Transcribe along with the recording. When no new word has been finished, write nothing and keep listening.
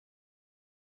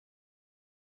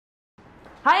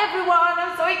Hi everyone,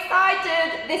 I'm so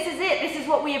excited. This is it. This is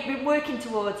what we have been working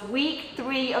towards, week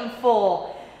 3 and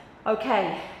 4.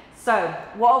 Okay, so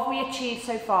what have we achieved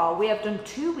so far? We have done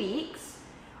 2 weeks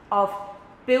of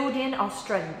building our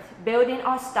strength, building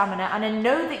our stamina, and I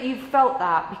know that you've felt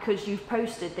that because you've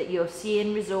posted that you're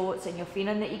seeing results and you're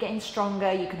feeling that you're getting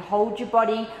stronger. You can hold your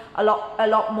body a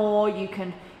lot more. You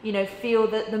can, feel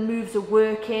that the moves are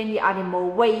working. You're adding more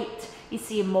weight. You're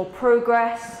seeing more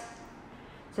progress.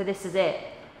 So this is it.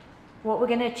 What we're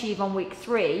going to achieve on week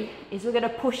 3 is we're going to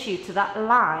push you to that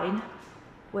line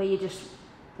where you just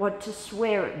want to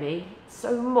swear at me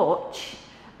so much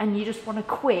and you just want to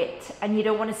quit and you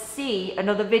don't want to see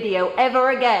another video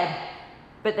ever again.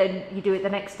 But then you do it the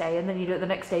next day and then you do it the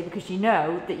next day because you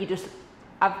know that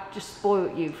I've just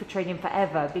spoiled you for training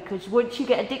forever, because once you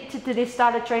get addicted to this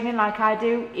style of training like I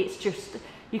do, it's just,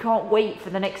 you can't wait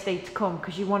for the next day to come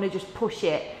because you want to just push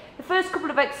it. The first couple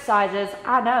of exercises,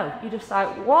 I know, you're just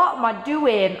like, what am I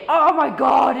doing? Oh my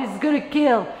God, it's gonna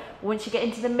kill. Once you get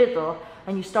into the middle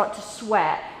and you start to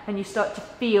sweat and you start to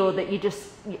feel that you're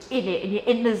in it and you're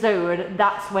in the zone,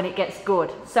 that's when it gets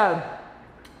good. So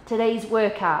today's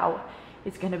workout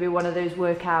is gonna be one of those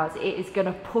workouts. It is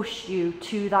gonna push you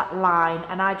to that line,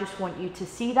 and I just want you to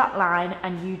see that line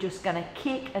and you just gonna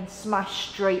kick and smash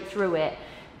straight through it.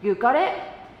 You got it?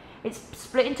 It's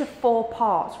split into 4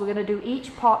 parts. We're going to do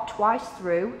each part twice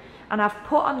through, and I've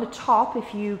put on the top,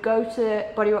 if you go to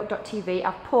bodyrock.tv,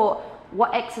 I've put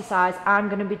what exercise I'm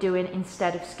going to be doing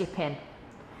instead of skipping,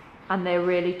 and they're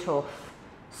really tough.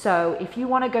 So if you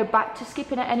want to go back to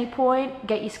skipping at any point,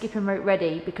 get your skipping rope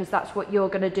ready, because that's what you're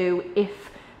going to do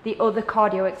if the other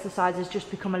cardio exercises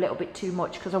just become a little bit too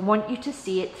much, because I want you to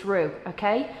see it through,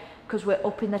 okay? Because we're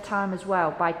upping the time as well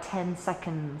by 10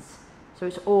 seconds. So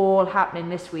it's all happening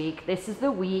this week. This is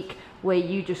the week where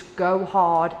you just go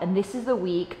hard, and this is the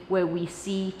week where we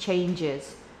see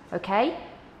changes, okay?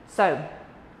 So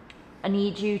I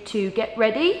need you to get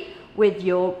ready with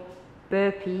your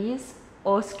burpees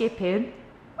or skipping.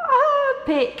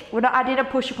 Pick. We're not adding a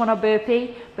push-up on our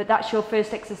burpee, but that's your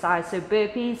first exercise. So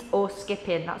burpees or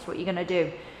skipping, that's what you're gonna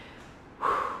do.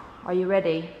 Are you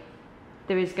ready?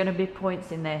 There is gonna be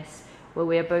points in this where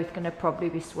we are both gonna probably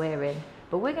be swearing.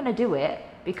 But we're going to do it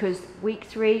because week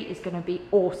 3 is going to be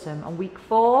awesome and week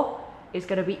 4 is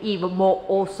going to be even more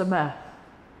awesomer.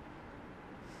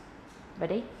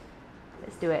 Ready?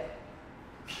 Let's do it.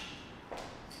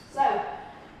 So,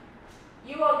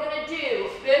 you are going to do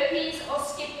burpees or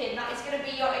skipping. That is going to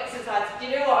be your exercise. Do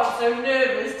you know what? I'm so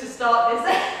nervous to start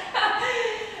this.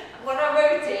 When I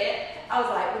wrote it, I was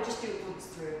like, we'll just do it once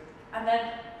through. And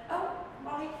then, oh,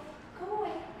 Molly, go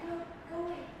away, go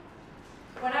away.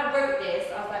 When I wrote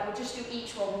this, I was like, we'll just do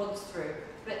each one once through.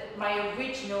 But my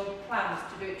original plan was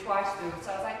to do it twice through.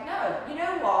 So I was like, no, you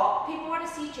know what? People want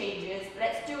to see changes.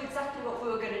 Let's do exactly what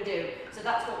we were going to do. So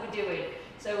that's what we're doing.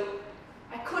 So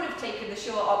I could have taken the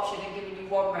short option and given you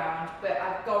 1 round, but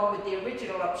I've gone with the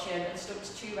original option and stuck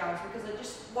to 2 rounds because I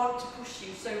just want to push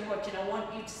you so much and I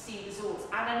want you to see results.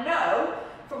 And I know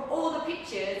from all the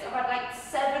pictures, I've had like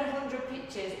 700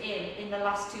 pictures in the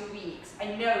last 2 weeks. I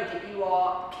know that you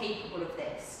are capable of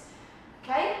this,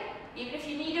 okay? Even if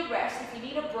you need a rest, if you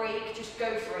need a break, just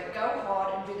go for it. Go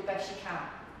hard and do the best you can.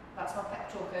 That's my pep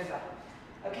talk over.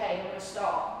 Okay, I'm gonna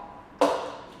start.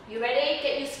 You ready?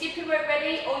 Get your skipping rope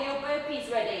ready or your burpees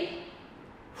ready.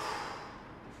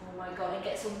 Oh my God, and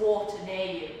get some water near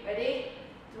you. Ready?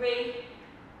 3,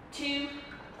 2,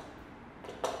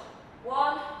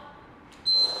 1.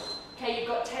 Okay, you've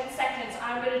got 10 seconds.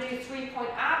 I'm going to do 3-point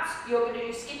abs. You're going to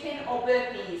do skipping or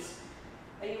burpees.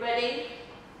 Are you ready?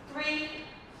 3,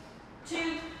 2,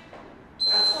 and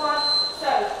 1.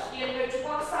 So, you're going to go to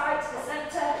one side, to the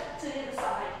centre, to the other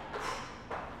side.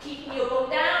 Keeping your bum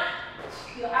down,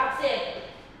 your abs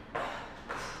in.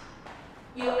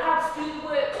 Your abs do the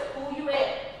work, pull you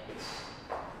in.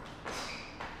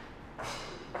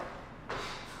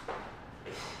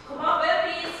 Come on,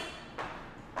 burpees.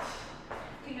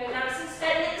 You can go nice and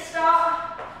steady at the start.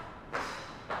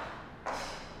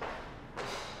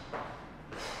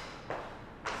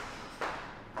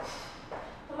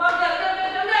 Come on, go, go, go,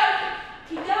 go, go.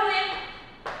 Keep going.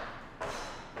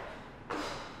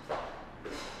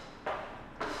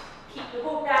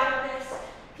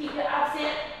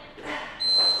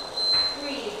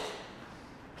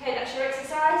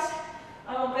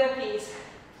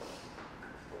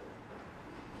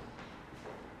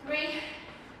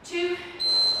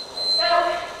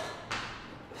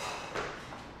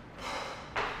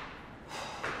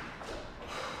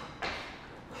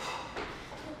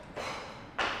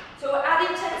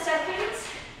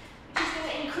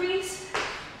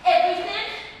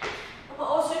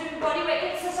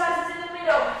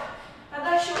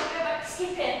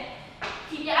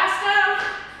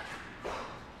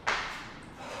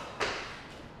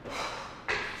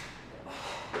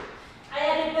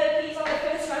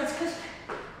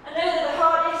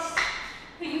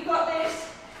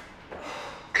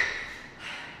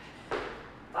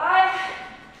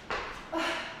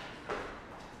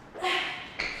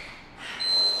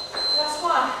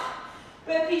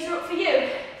 you.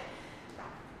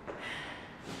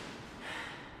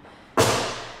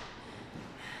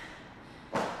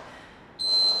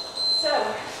 So,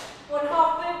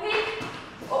 1/2 burpee,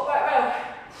 upright row.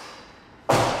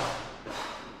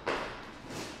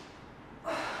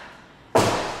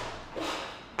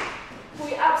 Pull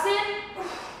your abs in.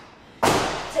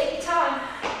 Take your time.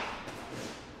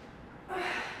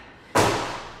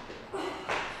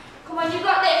 Come on, you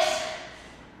got this.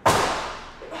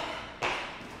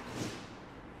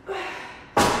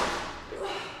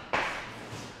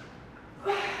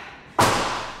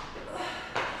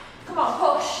 Come on,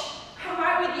 push. I'm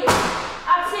right with you.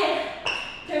 Abs in.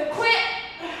 Don't quit.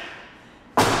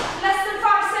 Less than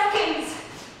 5 seconds.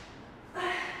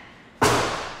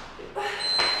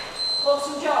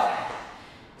 Awesome job.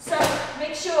 So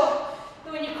make sure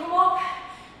that when you come up,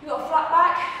 you've got a flat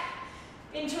back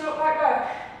into an upright row.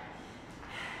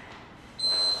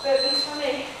 Burpees for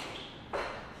me.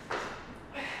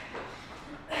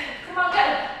 Come on, go.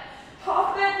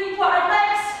 Half burpee, wide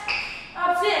legs.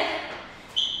 Abs in.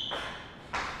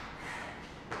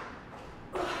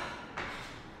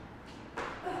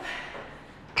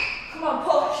 Come on,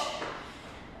 push.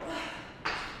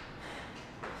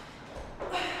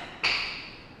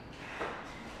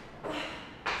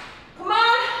 Come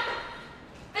on.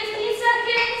 15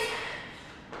 seconds.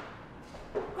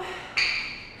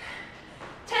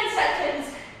 10 seconds.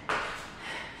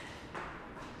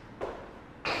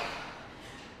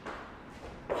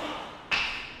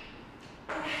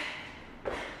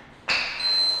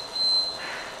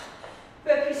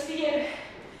 Burpees for you.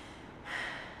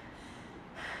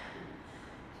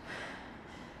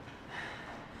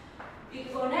 You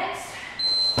can go next.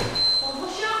 One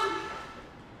push up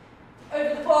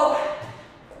over the ball.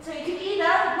 So you can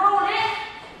either roll it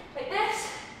like this,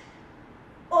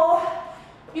 or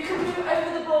you can move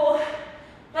over the ball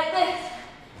like this.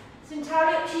 It's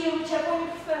entirely up to you, whichever one you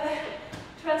prefer.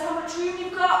 Depends how much room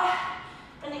you've got,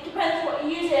 and it depends what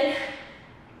you're using.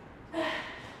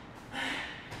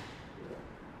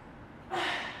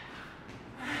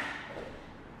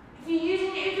 If you're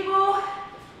using the Uber ball,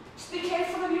 just be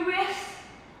careful of your wrists.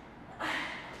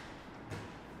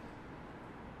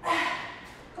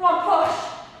 Come on, push.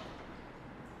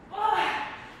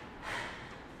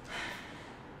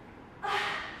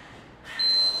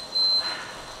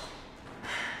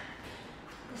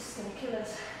 This is going to kill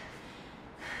us.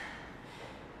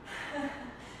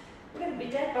 We're going to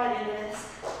be dead by the end of this.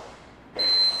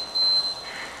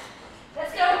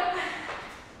 Let's go.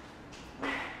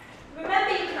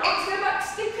 Remember, you can always go back to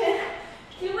skipping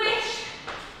if you wish.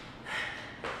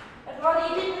 I'd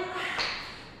rather you didn't,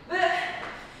 but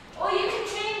or you can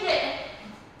change it.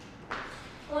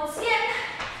 One skip,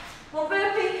 one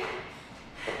burpee.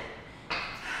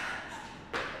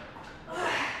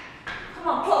 Come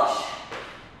on, push.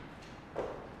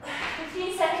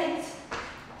 15 seconds.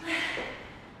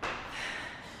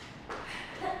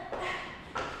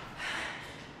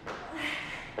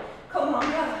 Come on,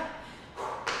 go.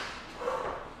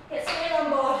 Get straight on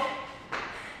board.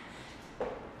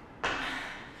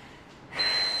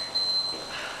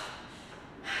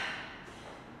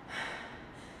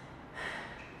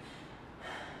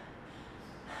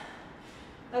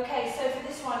 Okay, so for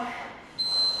this one, I'm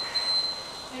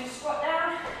going to squat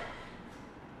down,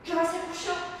 tricep push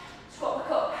up, squat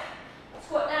back up,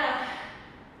 squat down,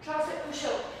 tricep push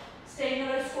up, stay in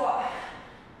a low squat.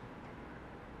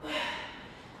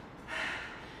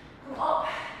 Come up,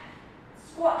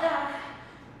 squat down.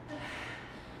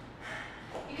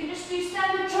 You can just do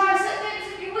standard tricep lifts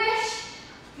if you wish,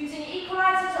 using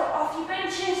equalizers or off your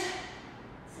benches.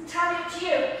 It's entirely up to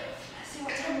you. Let's see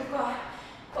what time we've got.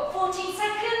 Got 14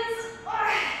 seconds.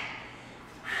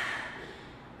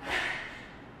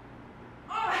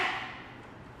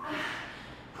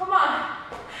 Come on.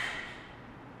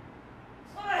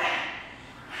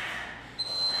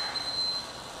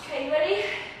 Okay, ready?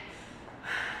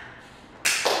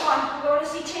 Come on, we're going to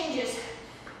see changes.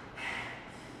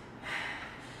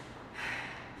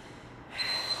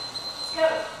 Let's go.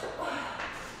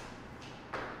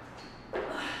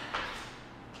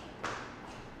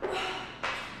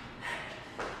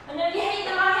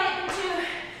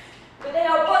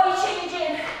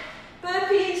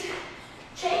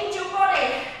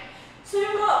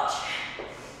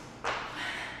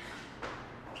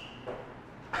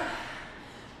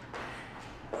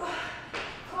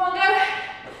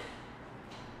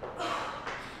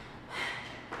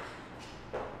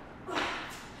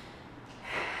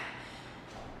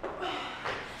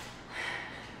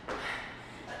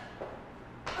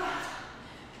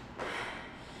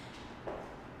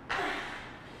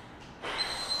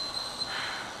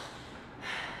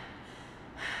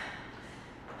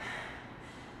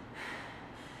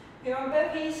 You're on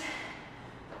burpees.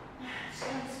 Just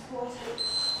going to support it.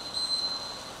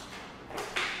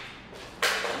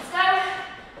 Let's go.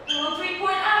 Come on,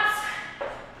 3-point abs.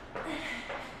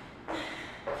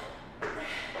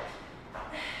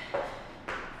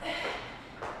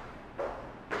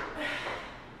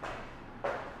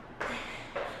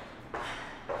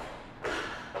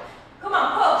 Come on,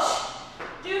 push.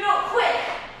 Do not quit.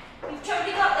 You've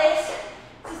totally got this.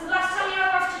 This is the last time you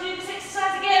ever have to do this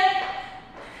exercise again.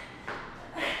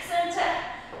 Center,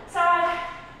 side,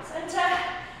 center,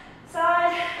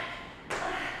 side.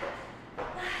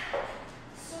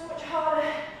 So much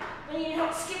harder when you're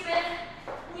not skipping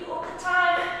and you up the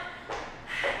time.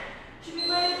 You should be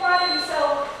really proud of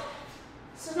yourself.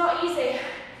 So not easy.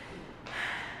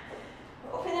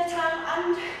 We're up in the time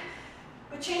and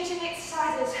we're changing the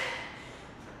exercises.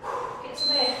 Get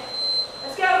some air.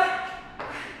 Let's go.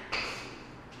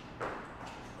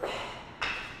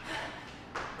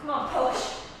 Come on, push.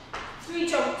 3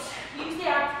 jumps. Use the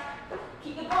ab.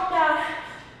 Keep the bump down.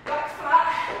 Back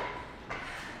flat.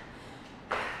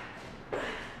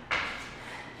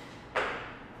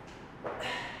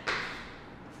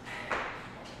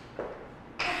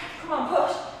 Come on,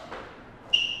 push.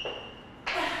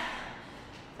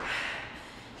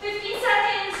 15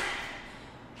 seconds.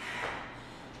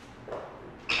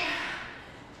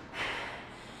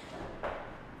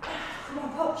 Come on,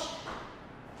 push.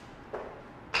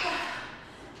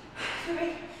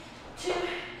 3, 2,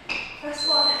 first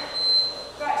one.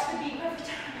 Right to the beat every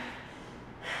time.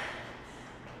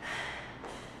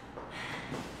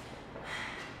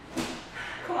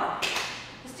 Come on,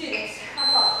 let's do this. High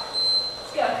five.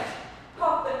 Let's go.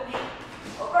 Half burpee.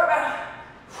 Up, right round.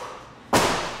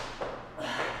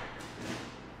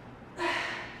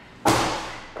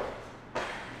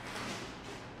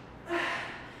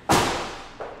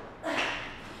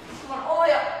 Come on, all the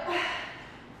way up.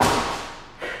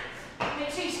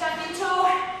 Make sure you stand in tall.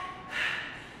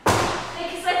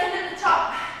 Take a second at the top.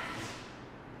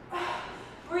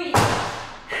 Breathe.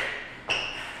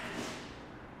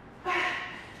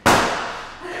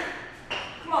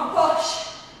 Come on, push.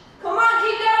 Come on,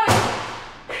 keep going.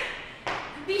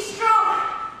 Be strong.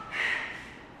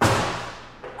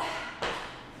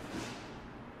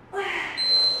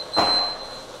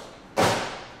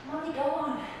 Money, go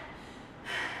on.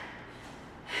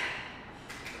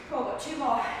 Come on, got 2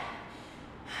 more.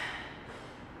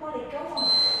 Molly, go on.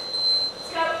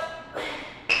 Let's go.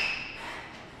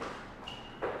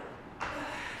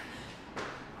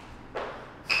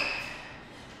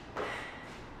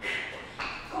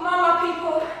 Come on, my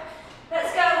people.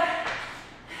 Let's go.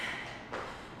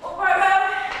 Up, right round.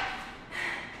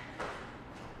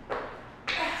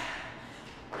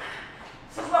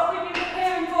 This is what we've been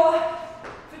preparing for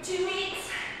 2 weeks.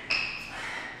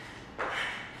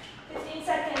 15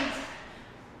 seconds.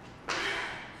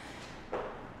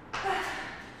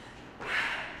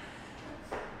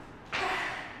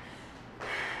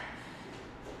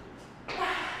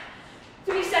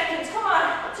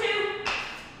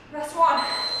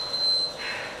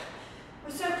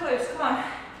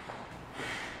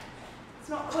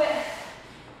 Not quit.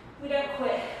 We don't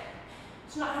quit.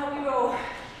 It's not how we roll.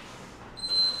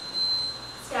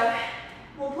 Let's go.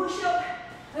 1 push up.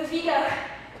 Over you go.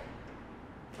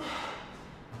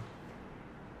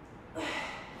 I'm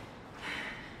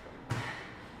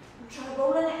trying to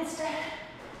roll in it instead.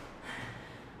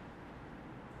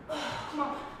 Come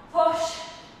on. Push.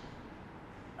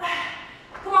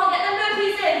 Come on, get them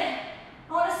burpees in.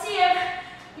 I want to see them.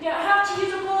 You don't have to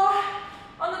use them more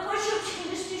on the push-ups. You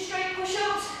can just do straight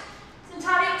push-ups. It's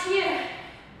entirely up to you.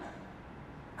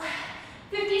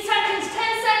 15 seconds,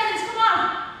 10 seconds, come on.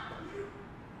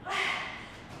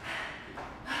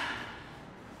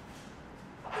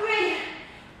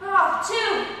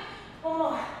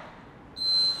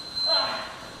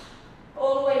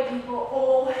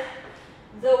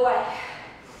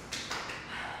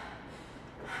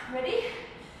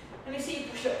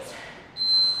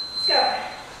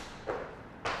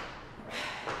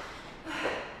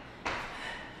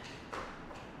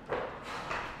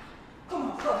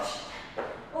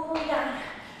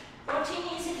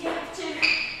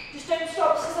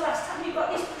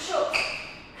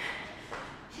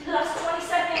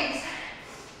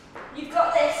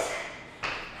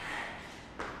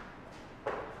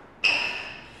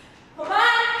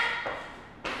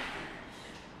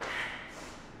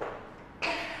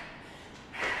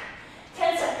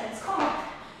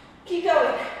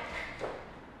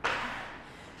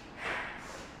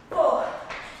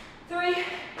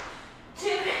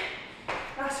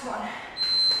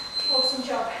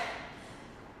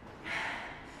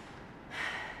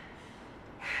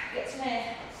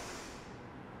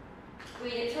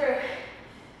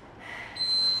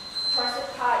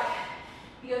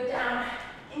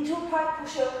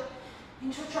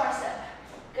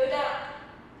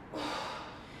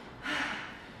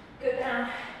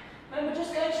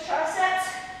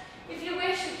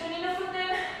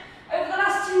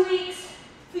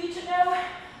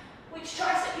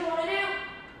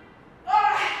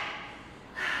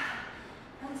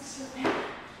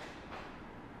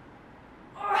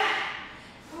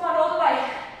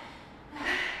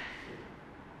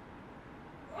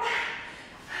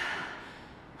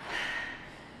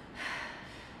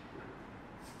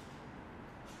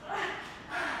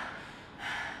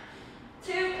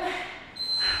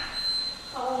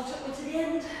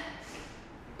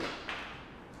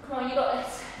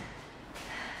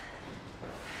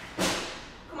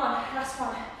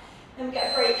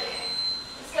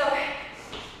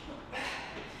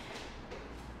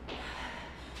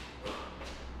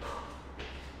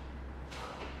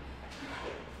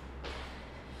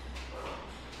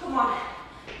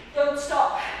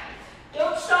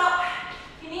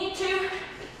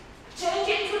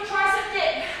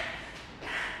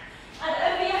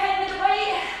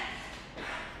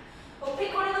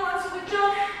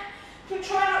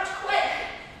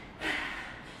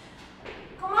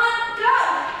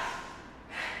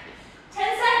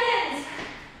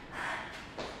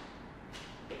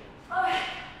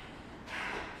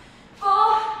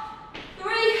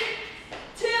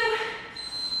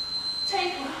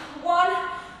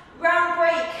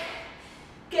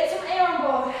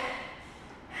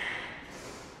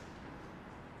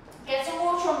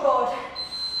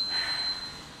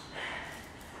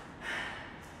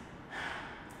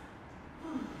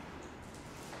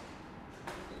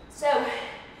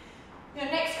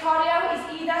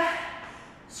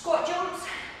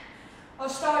 or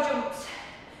star jumps.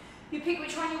 You pick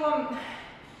which one you want.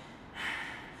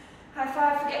 High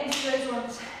five for getting through those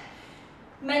ones.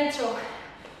 Mental.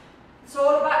 It's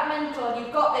all about mental.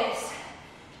 You've got this.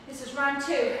 This is round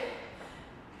 2.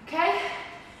 Okay?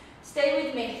 Stay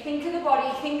with me. Think of the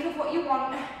body. Think of what you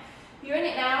want. You're in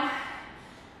it now.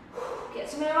 Get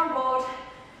some air on board.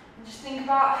 And just think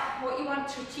about what you want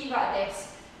to achieve out of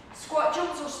this. Squat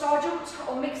jumps or star jumps,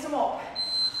 or mix them up.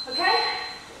 Okay?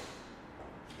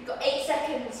 You've got 8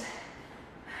 seconds.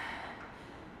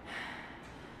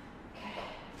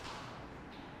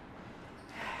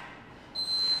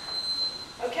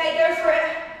 Okay, go for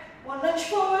it. 1 lunge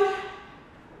forward,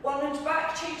 1 lunge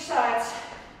back, change sides.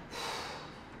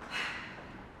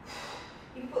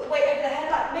 You can put the weight over the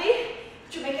head like me,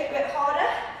 which will make it a bit harder,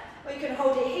 or you can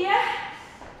hold it here,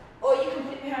 or you can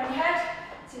put it behind your head.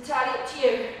 It's entirely up to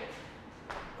you.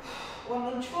 1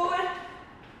 lunge forward,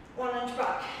 1 lunge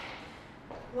back.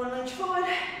 1 lunge forward,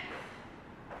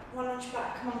 1 lunge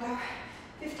back. Come on, go.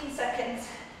 15 seconds.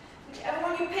 Whichever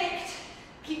one you picked,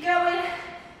 keep going.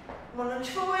 1 lunge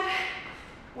forward,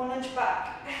 1 lunge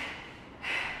back.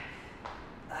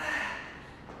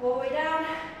 All the way down.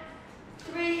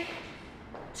 3,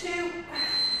 2,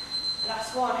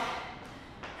 last one.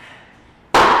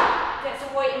 Get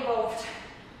some weight involved.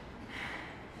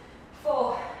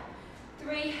 4,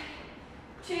 3,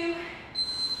 2,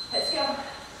 let's go.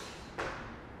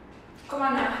 Come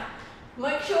on now.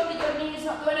 Make sure that your knee is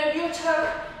not going over your toe.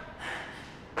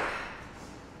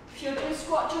 If you're doing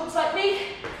squat jumps like me,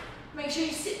 make sure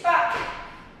you sit back.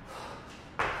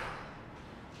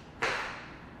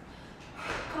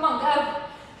 Come on, go.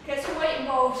 Get some weight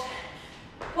involved.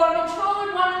 1 lunge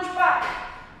forward, 1 lunge back.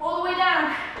 All the way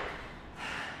down.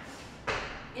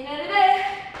 In and there.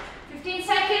 15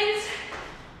 seconds.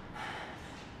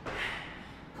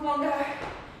 Come on, go.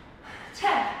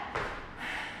 10.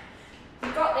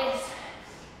 You've got this.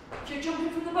 If you're jumping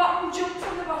from the bottom, jump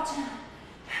from the bottom.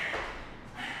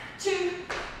 2.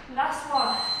 Last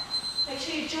one. Make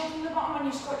sure you jump from the bottom on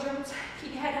your squat jumps.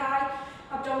 Keep your head high,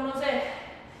 abdominals in.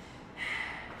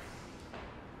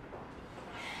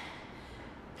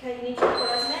 Okay, you need to look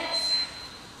what's next.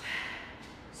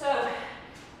 So,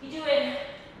 you're doing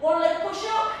 1 leg push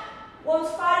up, 1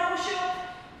 spider push up,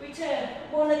 return.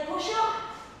 1 leg push up,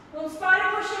 1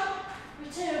 spider push up,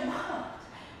 return.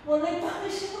 1 leg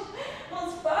push up,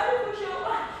 1 spider push up.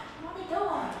 What they go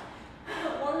on?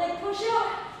 1 leg push up,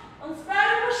 1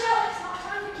 spider push up. It's not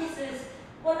time for kisses.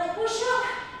 1 leg push up,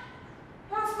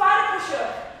 1 spider push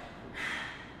up.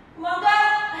 Come on, go.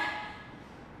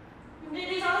 You can do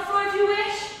these on the floor if you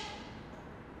wish.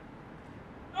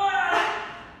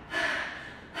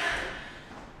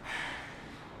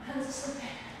 Hands are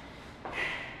slipping.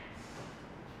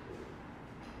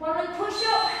 1 leg push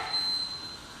up.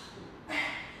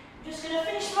 I'm just going to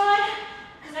finish mine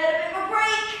because I had a bit of a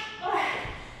break.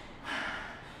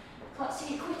 Can't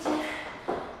see you quitting.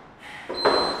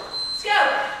 Let's go.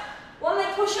 1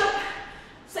 leg push up.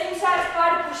 Same side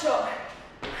spider push up.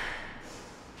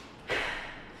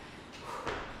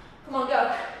 Come on, go.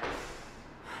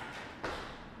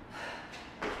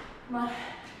 Come on.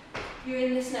 You're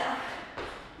in this now.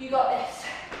 You got this.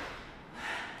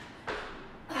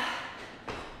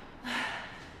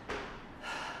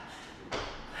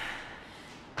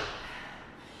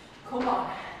 Come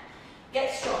on.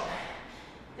 Get strong.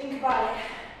 Think about it.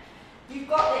 You've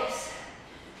got this.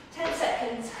 10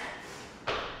 seconds.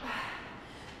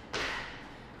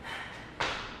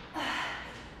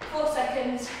 4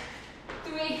 seconds.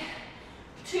 3,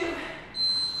 2.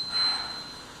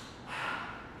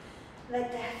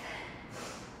 Leg death.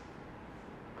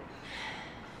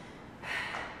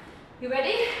 You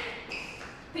ready?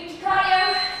 Pick your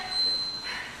cardio.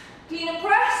 Clean and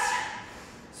press.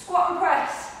 Squat and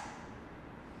press.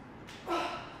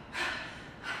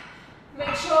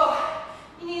 Make sure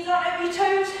your knees aren't over your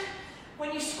toes.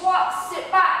 When you squat,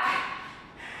 sit back.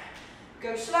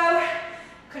 Go slow.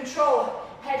 Control.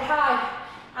 Head high.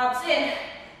 Abs in.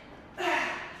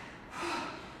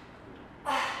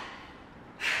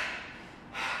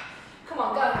 Come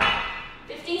on, go.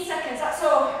 15 seconds, that's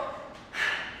all.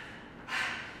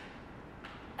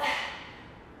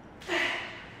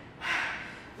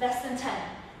 Less than 10.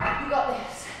 You got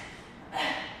this.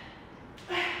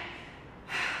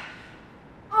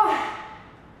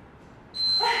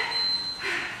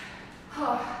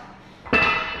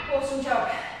 Awesome job.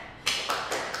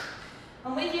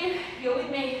 I'm with you, you're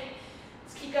with me.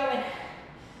 Let's keep going.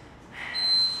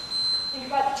 Think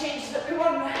about the changes that we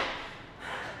want.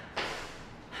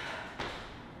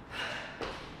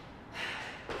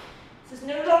 This is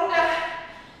no longer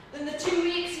than the 2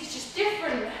 weeks, it's just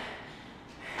different.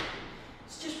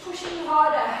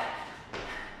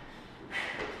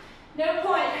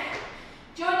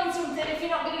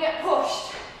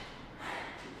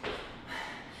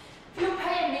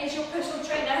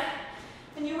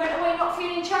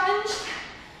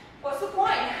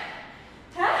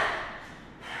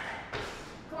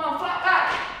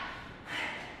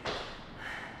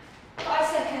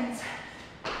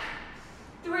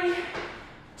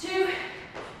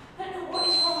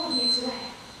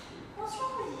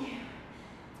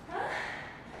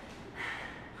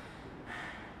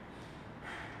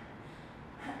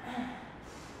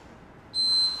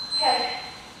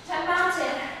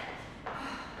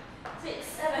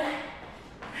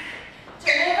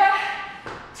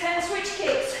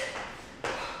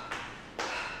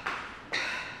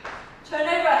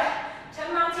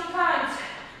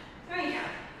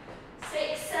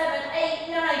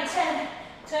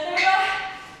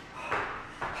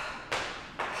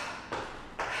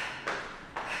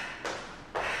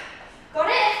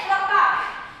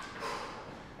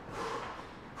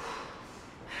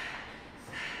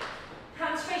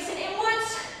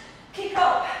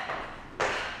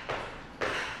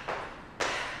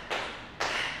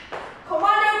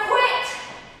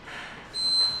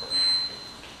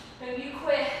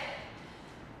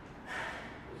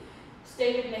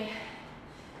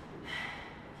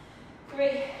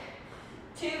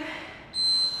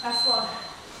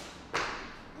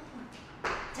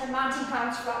 10 mountain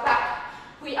climbs, flat back,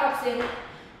 put your abs in,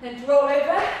 then roll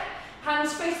over,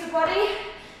 hands face the body,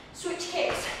 switch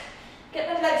kicks, get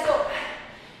the legs up,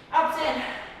 abs in.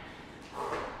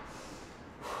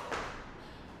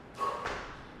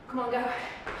 Come on, go.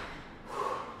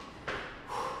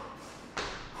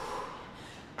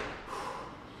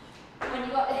 When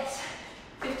you got this,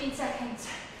 15 seconds.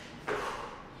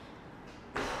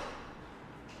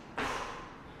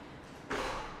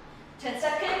 10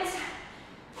 seconds.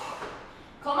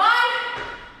 Come on.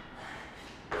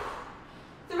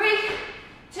 3,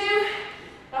 2,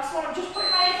 last one. I'm just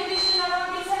putting my air conditioner on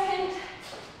every second.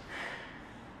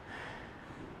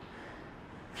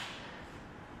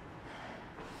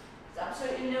 There's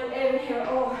absolutely no air in here at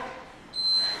all.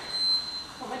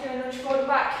 What am I doing? Lunge forward and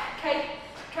back. Okay,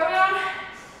 carry on.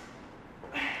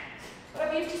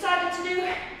 Whatever you've decided to do.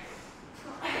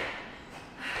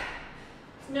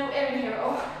 There's no air in here at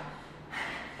all.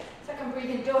 It's like I'm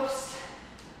breathing dust.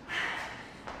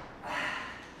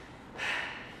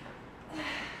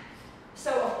 So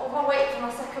I've put my weight for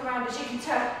my second round, as you can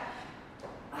tell.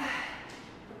 I'll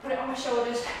put it on my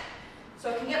shoulders so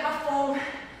I can get my form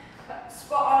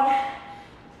spot on.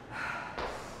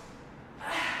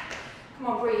 Come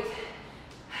on, breathe.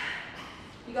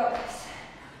 You got this.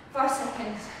 5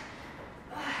 seconds.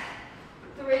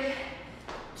 3,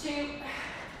 2,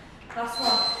 last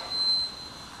one.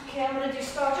 Okay, I'm going to do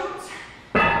star jumps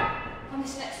on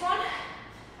this next one.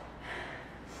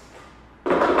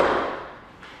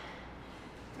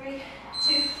 3,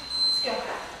 2, let's go.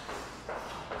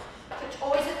 Touch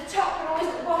always at the top and always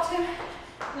at the bottom.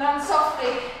 Land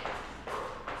softly.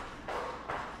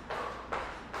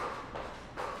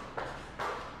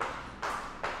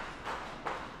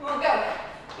 Come on, go,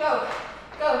 go,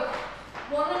 go.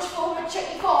 One lunge forward, check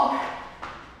your form.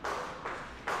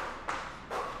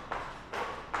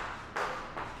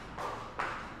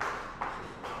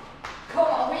 Come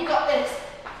on, we got this.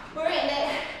 We're in it.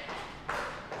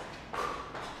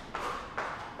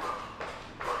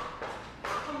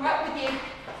 I'm right with you.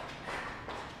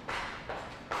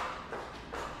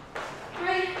 3,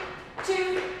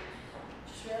 2,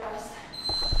 just realised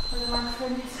where the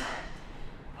microphone is.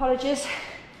 Apologies.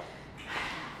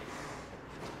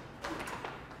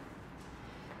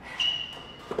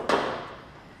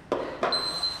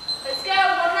 Let's go,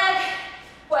 one leg.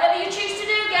 Whatever you choose to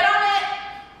do, get on it.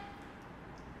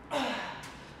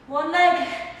 One leg,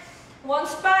 one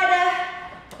spider,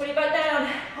 put it back down.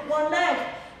 One leg,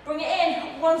 bring it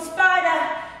in. One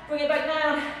spider, bring it back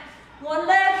down. One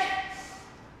leg,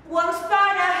 one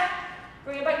spider,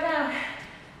 bring it back down.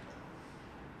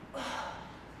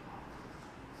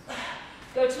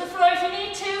 Go to the floor if you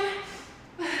need to.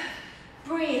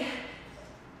 Breathe.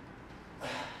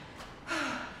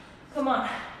 Come on.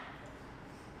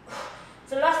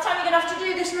 It's the last time you're going to have to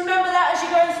do this. Remember that as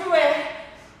you're going through it.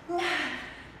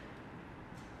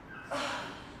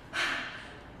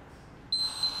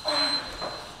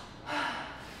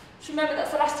 Just remember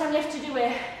that's the last time you have to do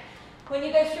it. When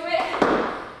you go through it,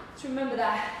 just remember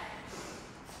that.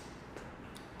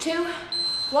 2,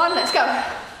 1, let's go.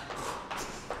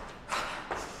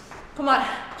 Come on.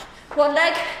 One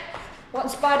leg, one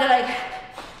spider leg.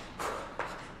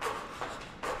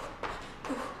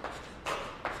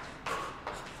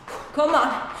 Come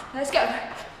on, let's go.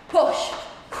 Push.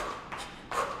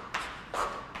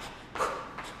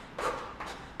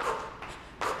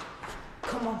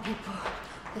 Come on, people.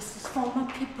 This is for my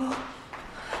people.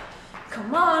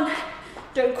 Come on.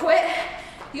 Don't quit.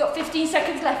 You got 15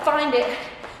 seconds left. Find it.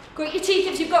 Grit your teeth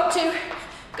if you've got to.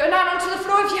 Go down onto the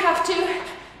floor if you have to.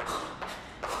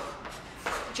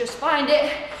 Just find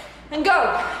it and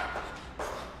go.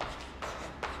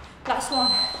 Last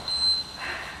one.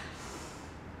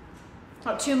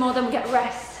 Not 2 more, then we get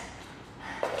rest.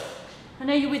 I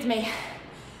know you're with me.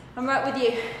 I'm right with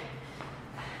you.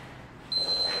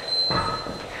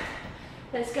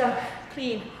 Let's go.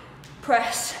 Clean.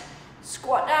 Press.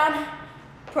 Squat down.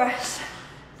 Press.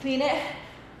 Clean it.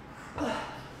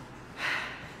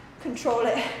 Control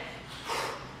it.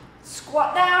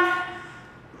 Squat down.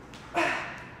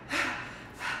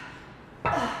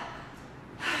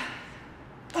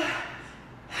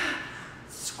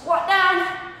 Squat down.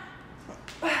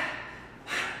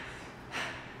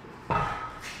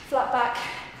 Flat back.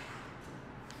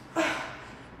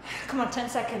 Come on, 10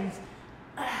 seconds.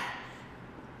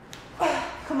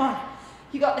 Come on,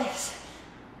 you got this.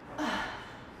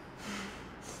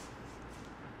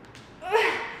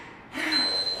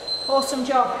 Awesome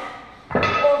job.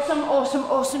 Awesome, awesome,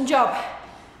 awesome job.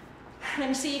 Let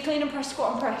me see you clean and press,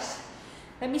 squat and press.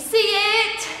 Let me see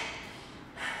it.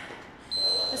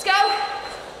 Let's go.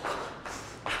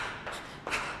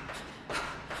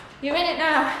 You're in it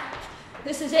now.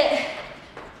 This is it.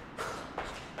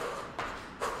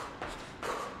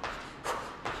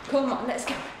 Come on, let's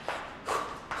go.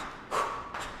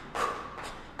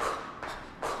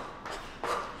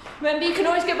 Remember, you can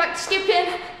always go back to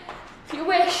skipping if you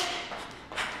wish.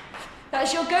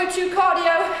 That's your go-to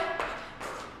cardio.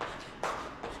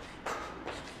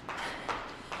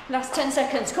 Last 10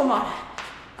 seconds, come on.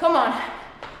 Come on.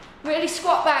 Really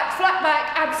squat back, flat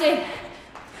back, abs in.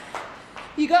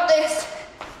 You got this.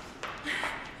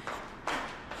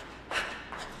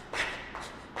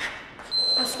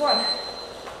 Last one.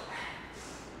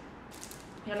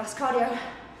 Your last cardio.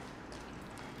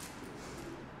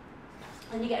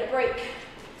 And you get a break.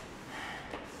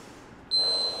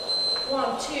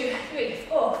 1, 2, 3,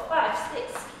 4, 5,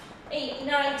 6, 8,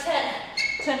 9, 10.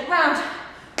 Turn it round.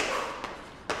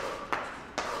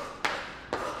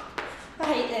 I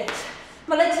hate this.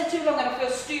 My legs are too long and I feel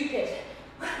stupid.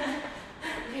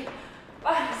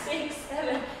 5, 6,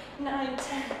 7, 9,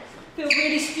 10. Feel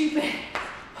really stupid.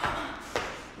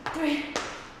 3.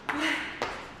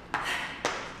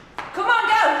 Come on,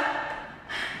 go.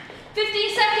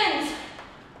 15 seconds.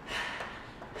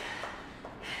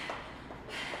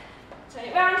 Turn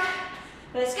it round.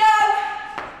 Let's go.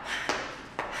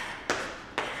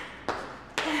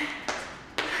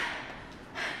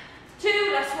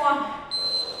 2, last one.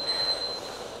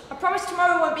 I promise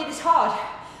tomorrow won't be this hard,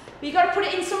 but you got to put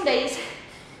it in some days.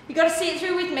 You got to see it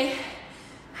through with me.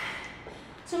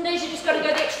 Some days you just got to go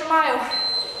the extra mile,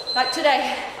 like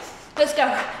today. Let's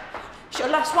go. It's your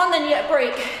last one, then you get a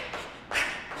break.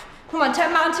 Come on,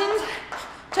 10 mountains.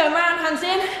 Turn around, hands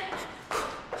in.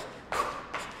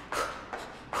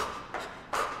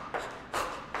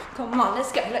 Come on,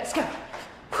 let's go, let's go.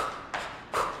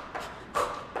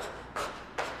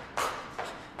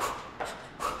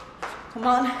 Come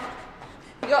on,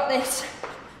 you got this.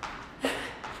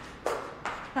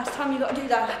 Last time you got to do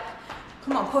that.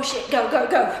 Come on, push it, go, go,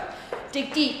 go.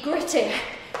 Dig deep, grit it.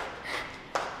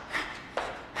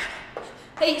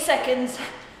 8 seconds.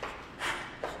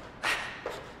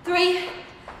 3,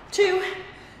 2,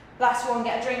 last one,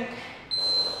 get a drink.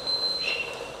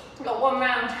 We've got 1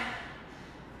 round.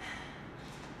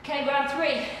 Okay, round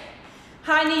 3.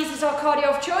 High knees is our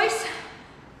cardio of choice.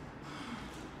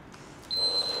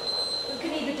 You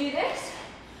can either do this,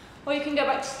 or you can go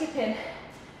back to skipping.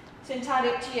 It's entirely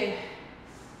up to you.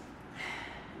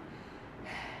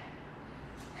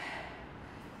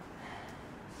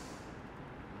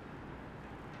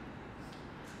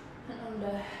 And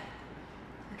under.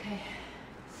 Okay.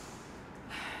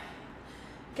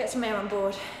 Get some air on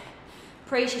board.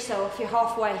 Praise yourself, you're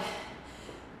halfway.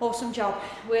 Awesome job,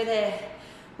 we're there.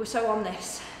 We're so on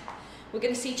this. We're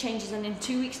gonna see changes, and in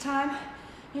 2 weeks' time,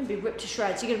 you're gonna be ripped to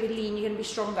shreds, you're gonna be lean, you're gonna be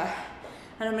stronger.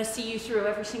 And I'm gonna see you through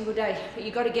every single day, but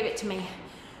you gotta give it to me.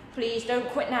 Please don't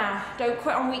quit now. Don't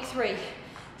quit on week 3.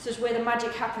 This is where the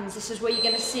magic happens. This is where you're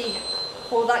gonna see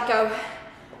all that go.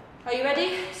 Are you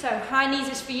ready? So high knees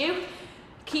is for you.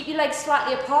 Keep your legs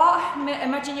slightly apart.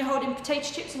 Imagine you're holding potato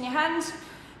chips in your hands.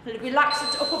 Relax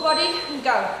the upper body and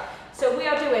go. So we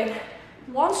are doing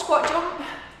 1 squat jump,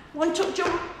 1 tuck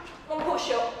jump, 1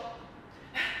 push up.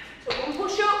 So 1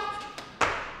 push up.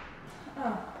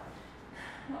 Oh,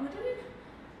 what am I doing?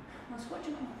 1 squat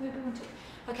jump, maybe 1 tuck.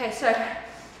 Okay, so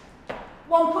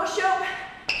 1 push up,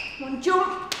 1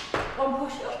 jump, 1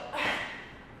 push up.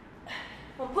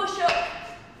 1 push up,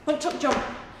 1 tuck jump.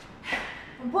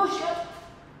 1 push up,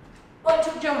 1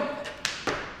 tuck jump.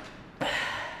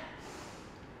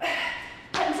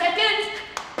 10 seconds.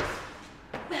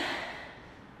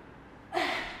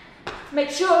 Make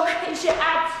sure it's your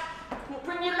abs.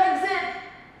 Bring your legs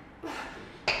in.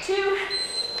 2,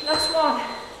 last one.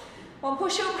 1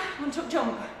 push up, 1 tuck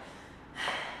jump.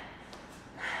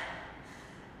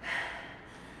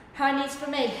 High knees for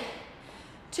me.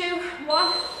 2,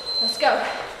 1, let's go.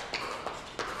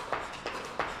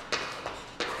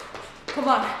 Come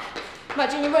on.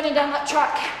 Imagine you're running down that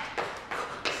track.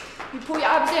 You pull your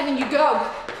abs in and you go.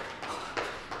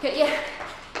 Get your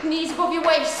knees above your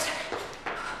waist.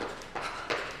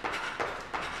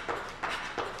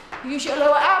 Use your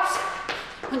lower abs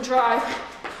and drive.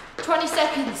 20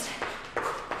 seconds.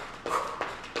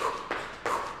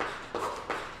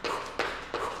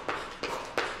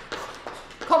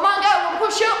 Come on, go.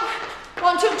 1 push up,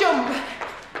 1 tuck jump.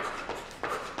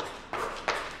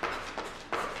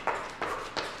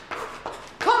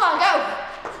 Come on, go.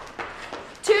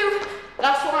 2,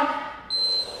 last one.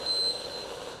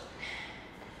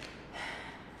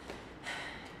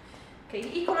 Okay,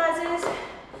 equalizers.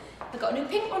 I've got a new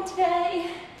pink one today.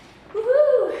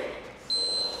 Woohoo!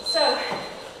 So,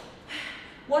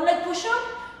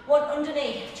 One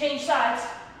underneath, change sides.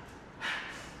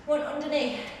 One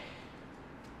underneath.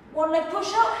 One leg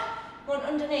push up, one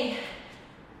underneath.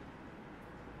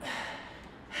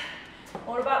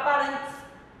 All about balance.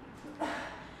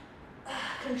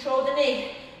 Control the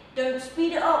knee. Don't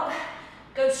speed it up.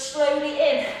 Go slowly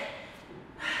in.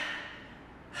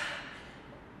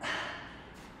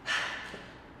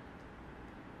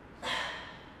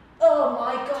 Oh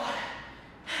my God.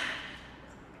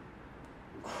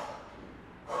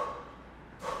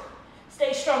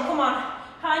 Stay strong, come on.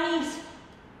 High knees.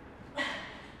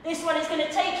 This one is going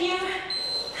to take you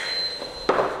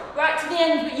right to the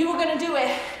end, but you are going to do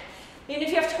it. Even if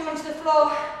you have to come onto the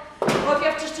floor, or if you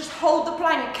have to just hold the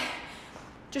plank,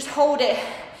 just hold it.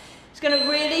 It's going to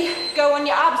really go on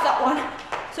your abs, that one.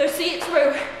 So see it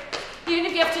through. Even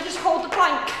if you have to just hold the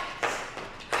plank.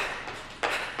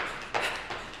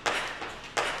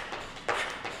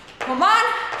 Come on.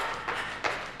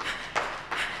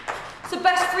 It's the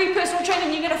best free personal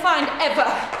training you're going to find ever.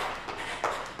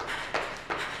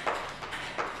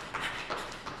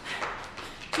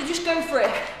 So just go for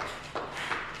it.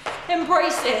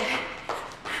 Embrace it.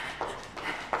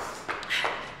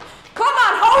 Come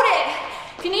on, hold it.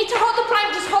 If you need to hold the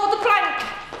plank, just hold the plank.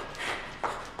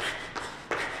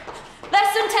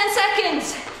 Less than 10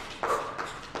 seconds.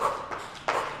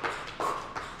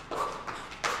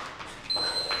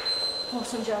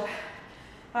 Awesome job.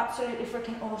 Absolutely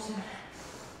freaking awesome.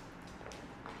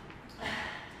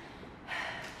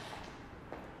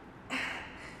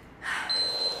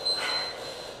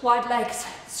 Wide legs,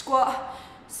 squat,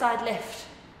 side lift,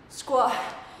 squat.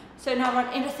 So now we're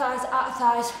on inner thighs, outer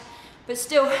thighs, but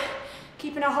still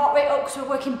keeping our heart rate up because we're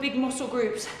working big muscle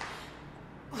groups.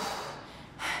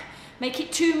 Make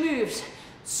it 2 moves.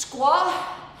 Squat,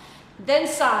 then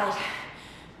side.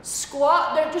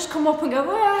 Squat, don't just come up and go,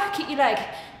 ah, kick your leg.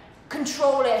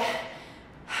 Control it.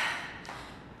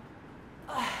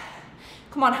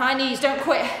 Come on, high knees, don't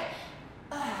quit.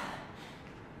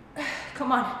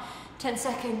 Come on. 10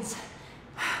 seconds.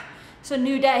 It's a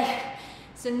new day.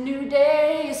 It's a new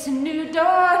day. It's a new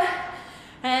dawn.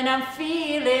 And I'm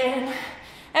feeling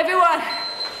everyone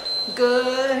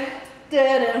good.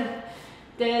 Da-dum,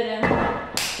 da-dum,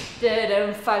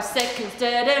 da-dum. 5 seconds.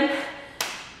 Da-dum,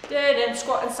 da-dum.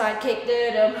 Squat and side kick.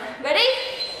 Da-dum. Ready?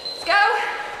 Let's go.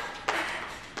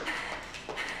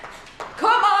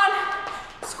 Come on.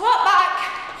 Squat back.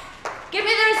 Give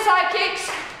me those side kicks.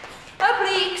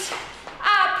 Obliques.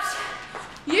 Abs.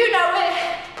 You know it.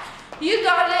 You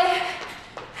got it.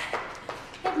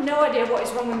 I have no idea what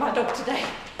is wrong with my dog today.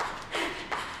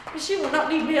 But she will not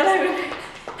leave me alone.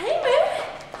 Hey, Moo.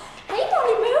 Hey,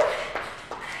 Molly Moo.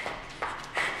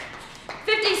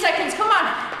 15 seconds, come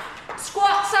on.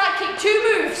 Squat, side kick,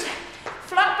 2 moves.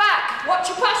 Flat back, watch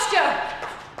your posture.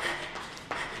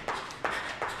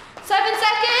 7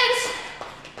 seconds.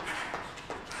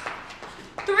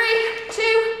 3,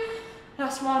 2,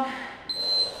 last one.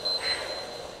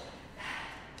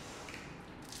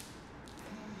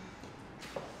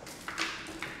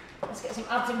 Let's get some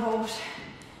abs involved.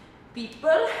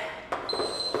 People.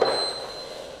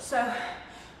 So,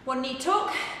 1 knee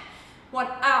tuck, 1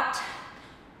 out.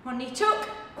 1 knee tuck.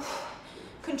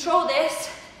 Control this.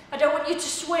 I don't want you to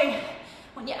swing. I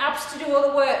want your abs to do all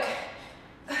the work.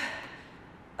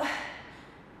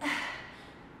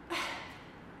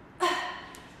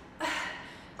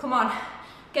 Come on,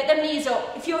 get them knees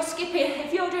up. If you're skipping,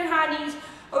 if you're doing high knees,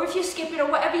 or if you're skipping, or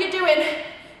whatever you're doing,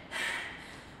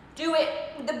 do it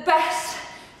with the best.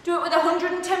 Do it with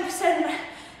 110%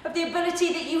 of the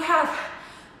ability that you have.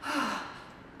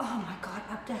 Oh my God,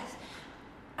 ab death.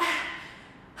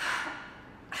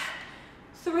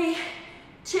 3,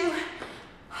 2.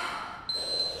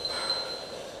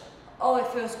 Oh, it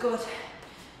feels good.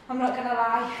 I'm not gonna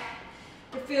lie.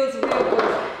 It feels real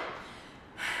good.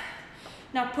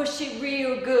 Now push it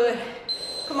real good.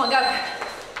 Come on, go.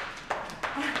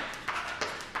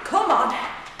 Come on.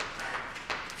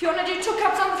 If you want to do tuck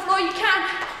abs on the floor, you can.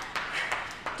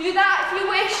 Do that if you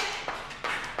wish.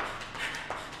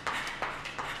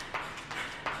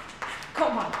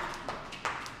 Come on.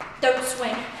 Don't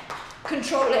swing.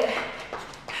 Control it.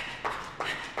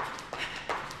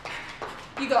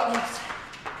 You got this.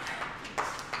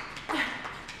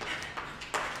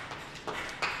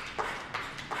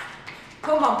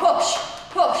 Come on, push,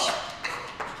 push.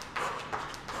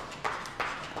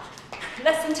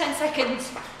 Less than 10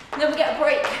 seconds, and then we get a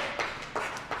break.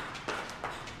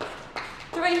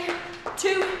 3,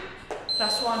 2,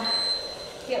 last one.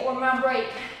 Get 1 round break.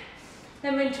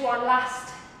 Then we're into our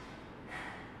last.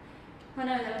 I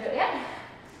know, then we'll do it again.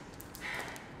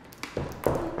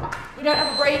 We don't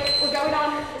have a break, we're going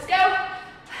on. Let's go.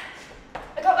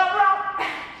 I got that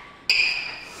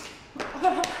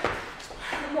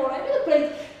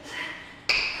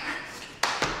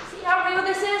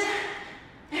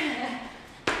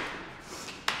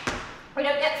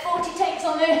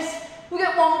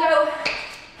go.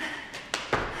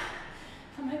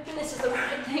 I'm hoping this is the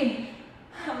right thing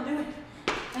I'm doing.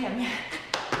 I am, yeah.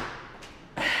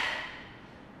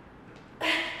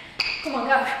 Come on,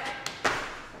 go.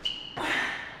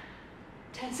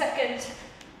 10 seconds.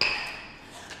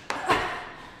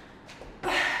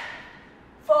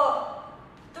 4,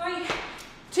 3,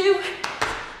 2,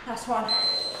 last one.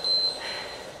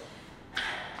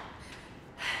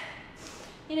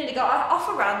 You nearly got off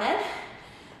around then.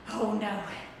 Oh no,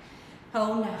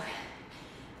 oh no.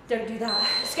 Don't do that,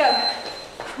 let's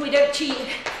go. We don't cheat.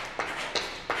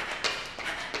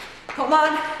 Come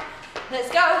on, let's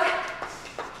go.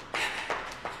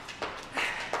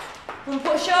 One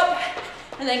push up,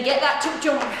 and then get that tuck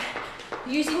jump.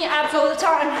 Using your abs all the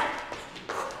time.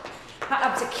 My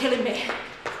abs are killing me.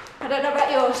 I don't know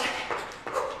about yours.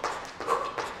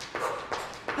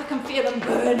 I can feel them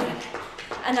burning,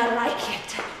 and I like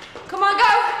it. Come on,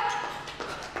 go.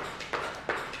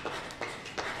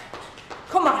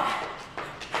 Come on.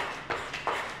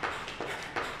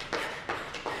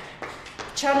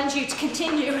 I challenge you to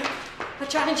continue. I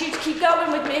challenge you to keep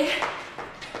going with me.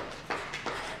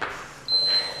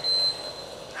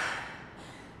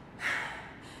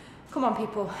 Come on,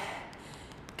 people.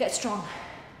 Get strong.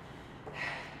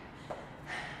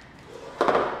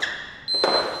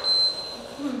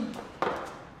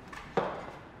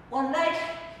 One leg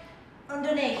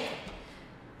underneath.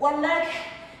 One leg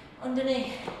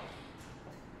underneath.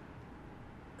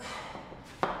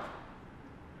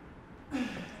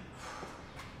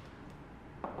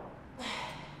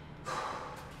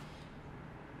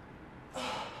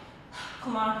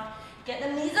 Come on, get the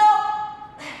knees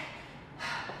up.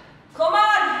 Come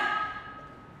on.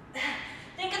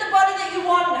 Think of the body that you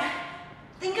want.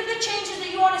 Think of the changes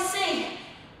that you want to see.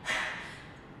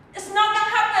 It's not going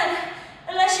to happen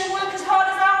unless you work as hard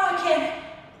as I'm working.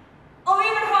 Or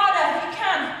even harder if you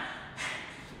can.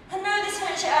 I know this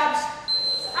hurts your abs.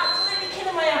 It's absolutely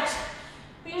killing my abs.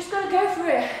 But you just got to go for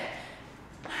it.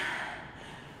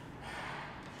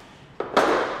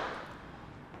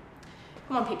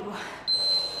 Come on, people.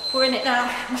 We're in it now.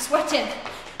 I'm sweating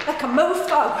like a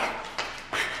mofo.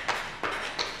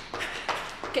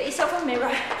 Get yourself a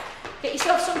mirror. Get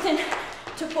yourself something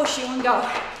to push you and go.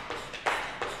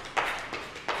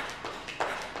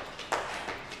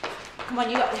 Come on,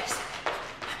 you got this.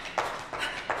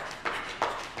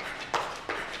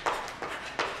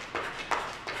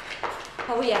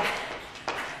 Oh yeah.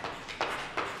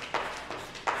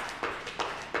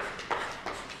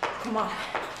 Come on,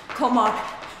 come on.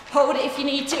 Hold it if you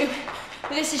need to.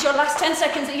 But this is your last 10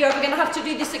 seconds that you're ever gonna have to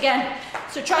do this again.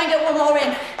 So try and get one more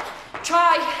in.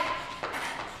 Try.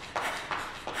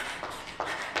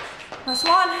 Last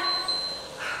one.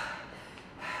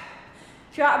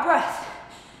 If you're out of breath,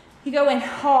 you go in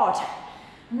hard.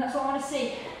 And that's what I want to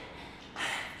see.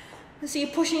 I see you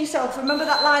pushing yourself. Remember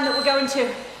that line that we're going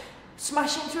to.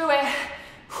 Smashing through it.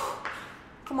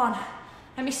 Come on.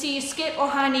 Let me see you skip or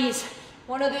high knees.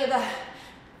 One or the other.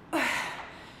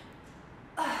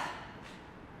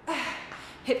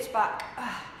 Hips back.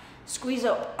 Squeeze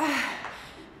up.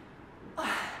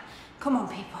 Come on,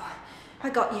 people. I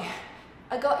got you.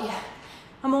 I got you.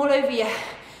 I'm all over you.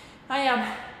 I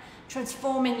am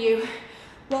transforming you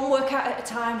one workout at a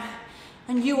time,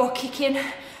 and you are kicking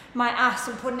my ass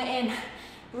and putting it in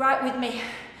right with me.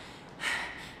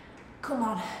 Come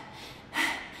on.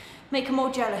 Make them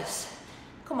all jealous.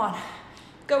 Come on.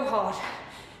 Go hard.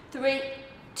 3,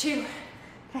 2,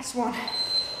 last one.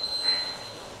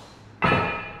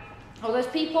 All those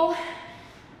people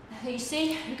that you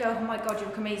see, you go, oh my God, you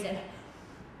look amazing.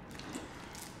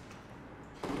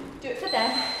 Do it for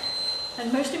them,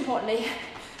 and most importantly,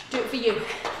 do it for you.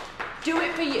 Do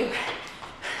it for you.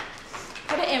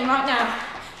 Put it in right now.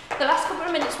 The last couple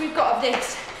of minutes we've got of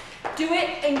this, do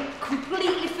it in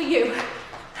completely for you,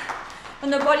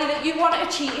 and the body that you want to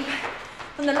achieve,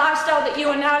 and the lifestyle that you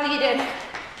are now leading,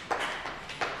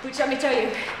 which let me tell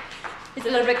you, is a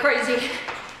little bit crazy.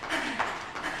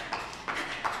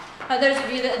 And those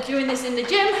of you that are doing this in the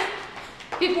gym,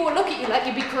 people will look at you like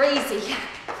you'd be crazy.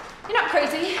 You're not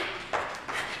crazy.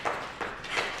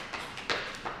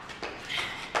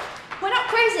 We're not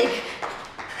crazy.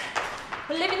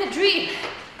 We're living the dream.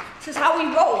 This is how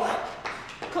we roll.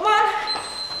 Come on.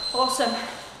 Awesome.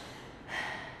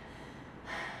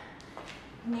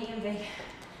 Knee and V.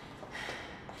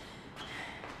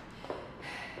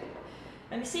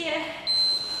 Let me see it.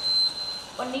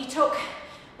 One knee tuck,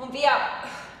 one V out.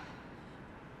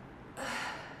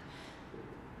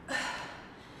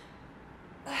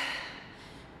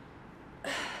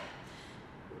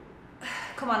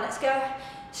 Come on, let's go.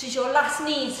 This is your last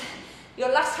knees, your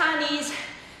last high knees.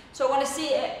 So I want to see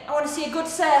it. I want to see a good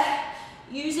set.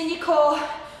 Using your core,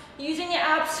 using your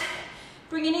abs.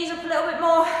 Bring your knees up a little bit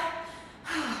more.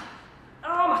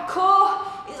 Oh, my core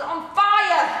is on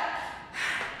fire.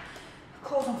 My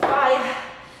core's on fire.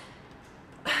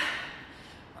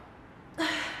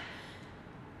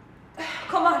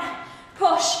 Come on,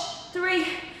 push. 3.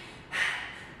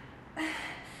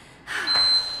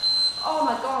 Oh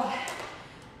my God.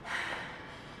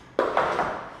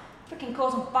 Freaking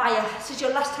core's on fire. This is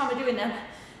your last time of doing them.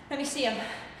 Let me see them.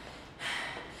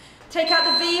 Take out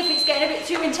the V if it's getting a bit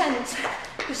too intense.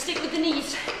 Just stick with the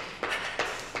knees.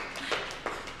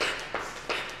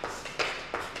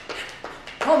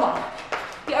 Come on.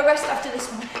 Get a rest after this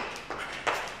one.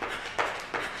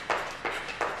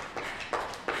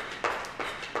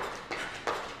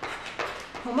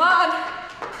 Come on.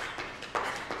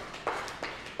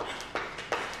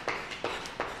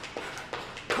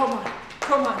 Come on.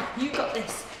 Come on. You got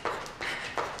this.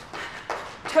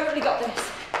 Totally got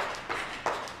this.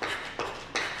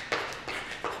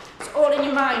 It's all in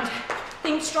your mind.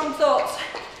 Think strong thoughts.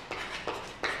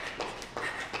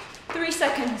 3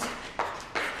 seconds.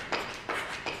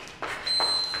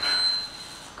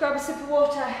 Grab a sip of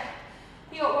water.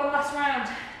 You got one last round.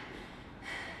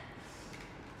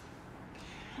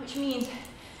 Which means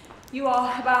you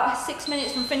are about 6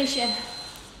 minutes from finishing.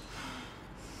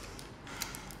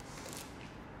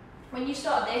 When you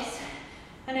start this,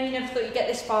 I know you never thought you'd get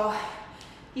this far.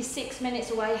 You're 6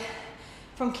 minutes away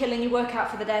from killing your workout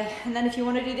for the day. And then if you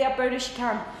want to do the ab bonus, you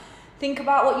can. Think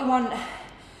about what you want. Do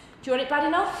you want it bad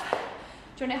enough?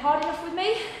 Do you want it hard enough with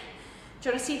me? Do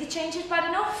you want to see the changes bad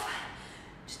enough?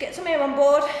 Just get some air on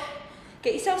board.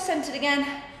 Get yourself centered again.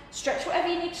 Stretch whatever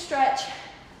you need to stretch.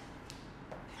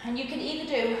 And you can either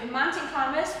do mountain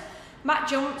climbers, mat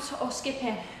jumps, or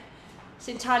skipping. It's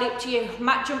entirely up to you.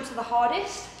 Mat jumps are the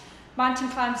hardest. Mountain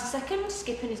climbs the second.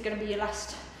 Skipping is going to be your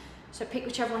last. So pick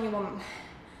whichever one you want.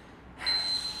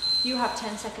 You have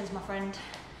 10 seconds, my friend.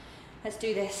 Let's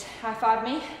do this. High five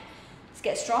me. Let's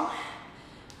get strong.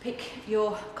 Pick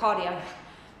your cardio,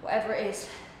 whatever it is.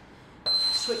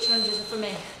 Switch lunges are for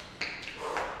me.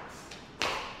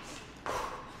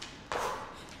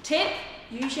 Tip,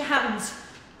 use your hands.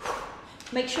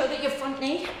 Make sure that your front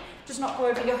knee does not go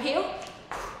over your heel.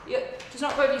 Does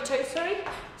not go over your toes, sorry.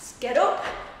 Just get up,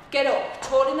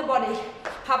 tall in the body.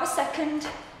 Have a second,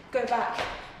 go back,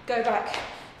 go back.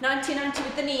 90-90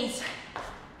 with the knees.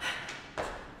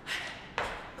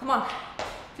 Come on,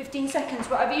 15 seconds,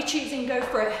 whatever you're choosing, go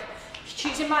for it. If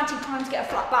you're choosing mountain climbs, get a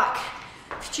flat back.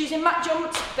 If you're choosing mat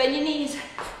jumps, bend your knees,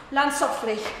 land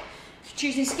softly. If you're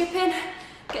choosing skipping,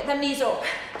 get them knees up.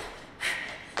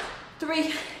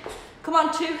 3, come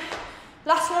on, 2,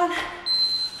 last one.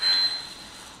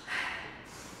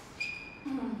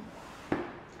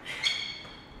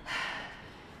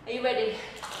 Are you ready?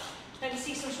 Let me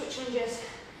see some switch lunges.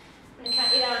 I'm going to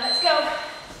count you down, let's go.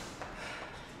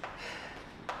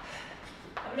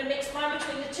 I'm going to mix mine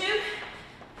between the 2.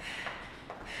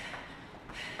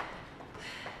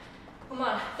 Come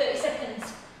on, 30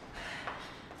 seconds.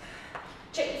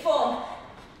 Check your form.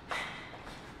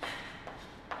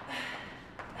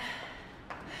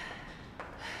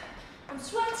 I'm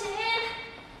sweating.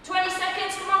 20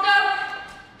 seconds, come on, go.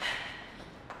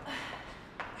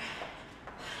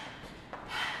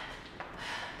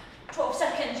 12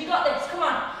 seconds, you got this, come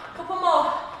on. Couple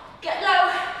more, get low.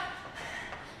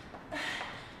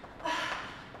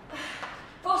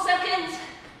 4 seconds.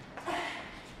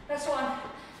 Last one.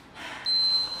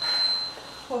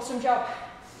 Awesome job.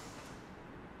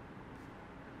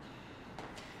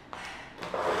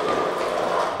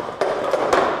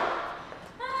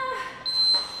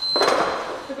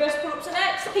 Reverse pull-ups are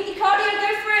next. Pick your cardio, go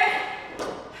for it.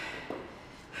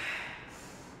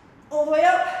 All the way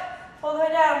up, all the way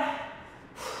down.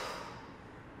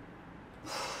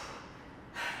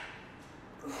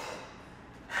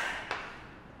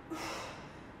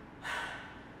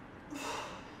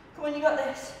 Come on, you got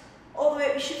this. All the way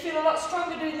up, you should feel a lot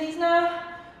stronger doing these now.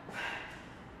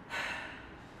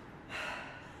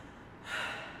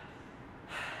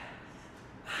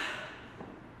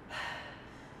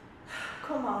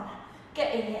 Come on,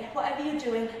 get in it, whatever you're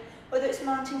doing, whether it's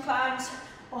mountain climbs,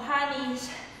 or high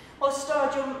knees, or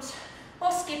star jumps,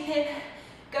 or skipping,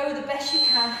 go the best you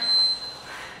can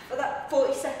for that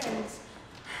 40 seconds.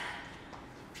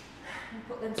 And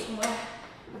put them somewhere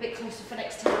a bit closer for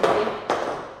next time, maybe.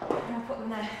 And I'll put them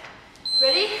there.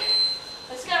 Ready?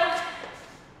 Let's go.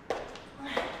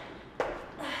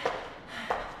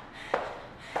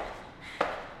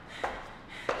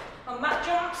 On mat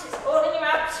jumps, it's all in your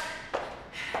abs.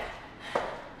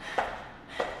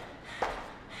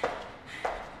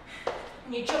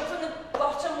 And you jump from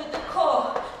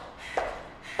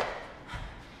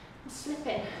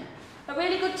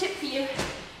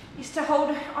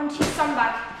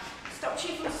sandbag. Stops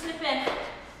you from slipping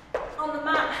on the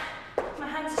mat. My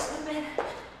hands are slipping.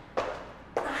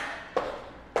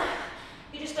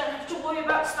 You just don't have to worry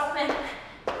about stopping.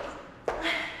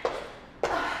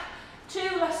 2,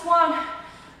 last 1.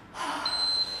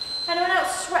 Anyone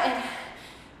else sweating?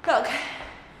 Look.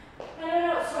 Anyone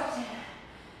else sweating?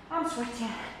 I'm sweating.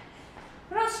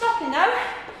 We're not stopping though.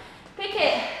 Pick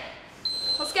it.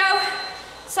 Let's go.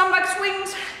 Sandbag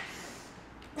swings.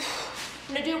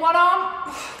 I'm going to do one arm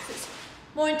because it's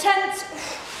more intense.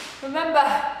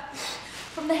 Remember,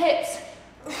 from the hips.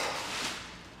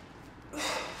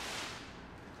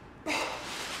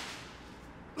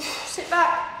 Sit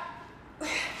back.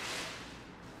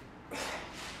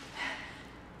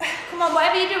 Come on,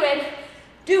 whatever you're doing,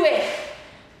 do it.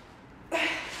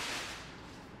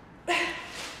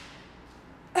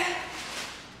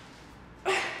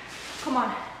 Come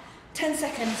on, 10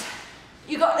 seconds.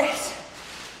 You got this.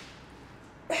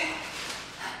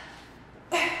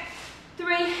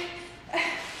 3,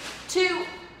 2,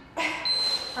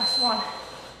 last 1.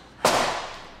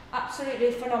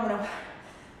 Absolutely phenomenal.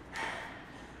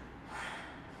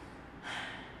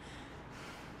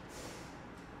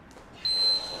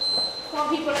 Come on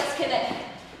people, let's kill it.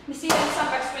 Let me see them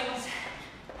sandbag swings.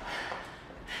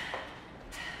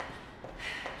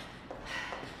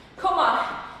 Come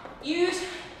on, use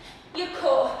your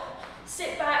core.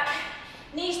 Sit back,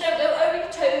 knees don't go over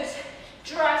your toes.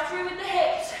 Drive through with the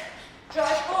hips.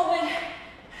 Drive forward.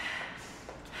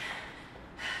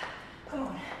 Come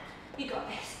on, you got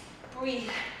this. Breathe.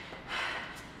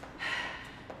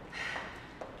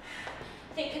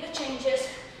 Think of the changes.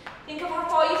 Think of how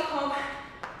far you've come.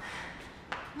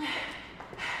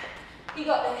 You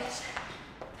got this.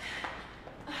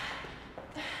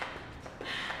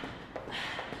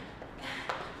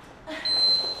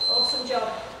 Awesome job.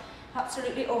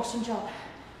 Absolutely awesome job.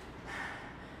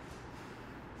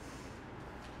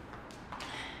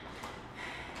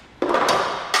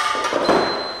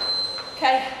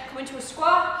 Okay, come into a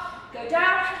squat, go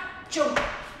down, jump,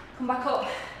 come back up.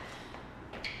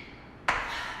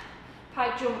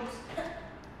 High jumps.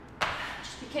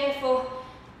 Just be careful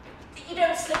that you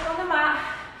don't slip on the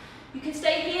mat. You can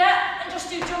stay here and just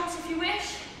do jumps if you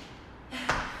wish.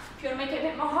 If you want to make it a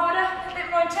bit more harder, a bit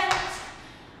more intense,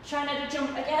 try and do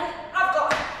jump again.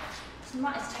 This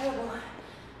mat is terrible.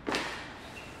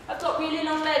 I've got really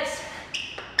long legs.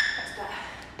 That's better.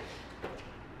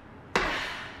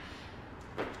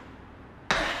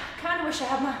 Kind of wish I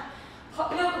had my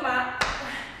hot yoga mat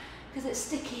because it's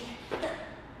sticky.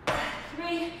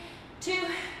 3, 2,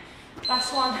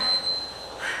 last 1.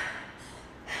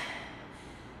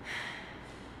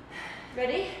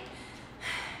 Ready?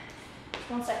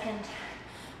 1 second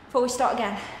before we start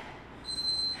again.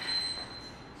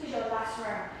 This is your last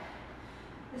round.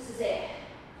 This is it.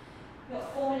 You've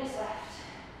got 4 minutes left.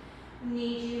 We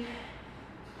need you to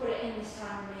put it in this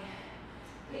time with me.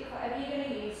 Pick whatever you're going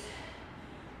to use,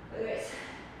 whether it's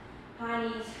high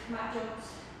knees, mat jumps.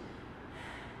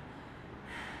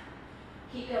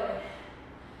 Keep going.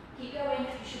 Keep going.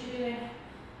 You should be doing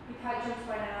your pike jumps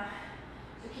by now.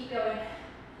 So keep going.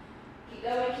 Keep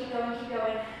going, keep going, keep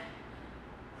going.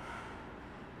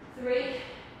 3,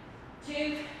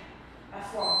 2,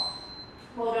 last 1.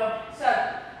 Well done. So,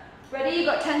 ready? You've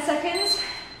got 10 seconds.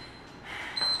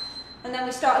 And then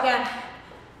we start again.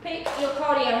 Pick your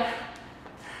cardio.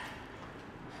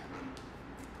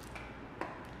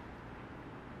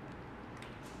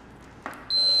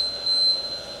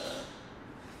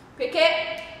 Pick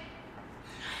it.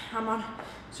 I'm on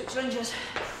switch lunges.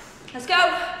 Let's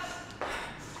go.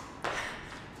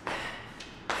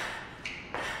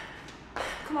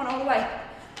 Come on, all the way.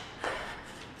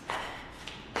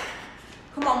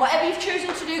 Come on, whatever you've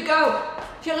chosen to do, go.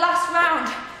 It's your last round.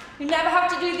 You never have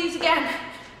to do these again.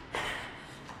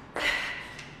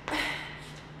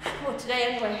 Or today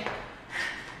anyway.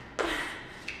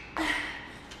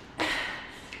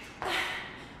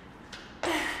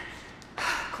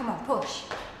 Come on, push.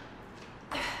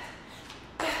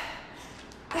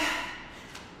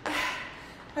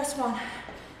 Last 1,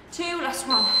 2, last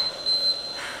 1.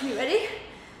 You ready?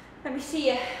 Let me see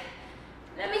you.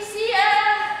 Let me see you.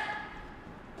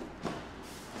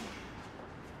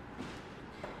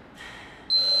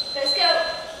 Let's go.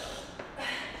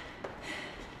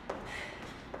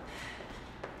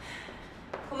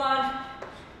 Come on.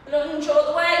 Lunge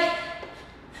all the way.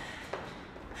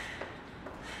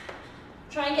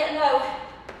 Try and get low.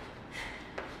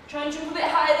 Try and jump a bit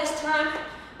higher this time.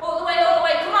 All the way, all the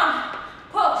way. Come on.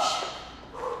 Push.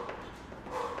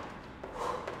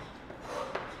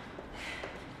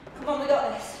 Come on, we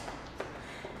got this.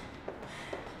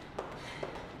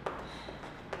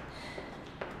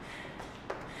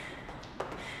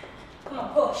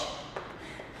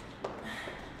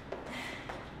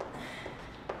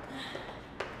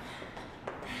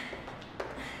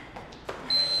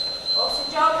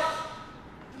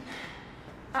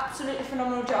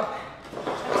 phenomenal job. Let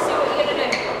me see what you're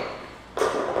gonna do.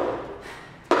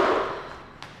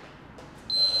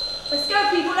 Let's go,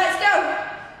 people, let's go.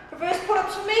 Reverse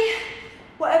pull-ups for me.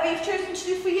 Whatever you've chosen to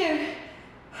do for you.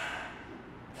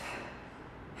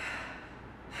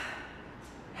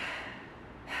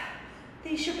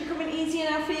 These should be coming easier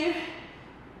now for you.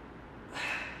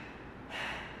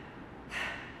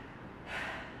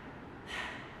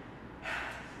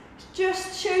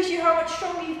 Just shows you how much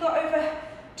stronger you've got over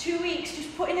 2 weeks,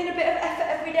 just putting in a bit of effort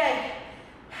every day.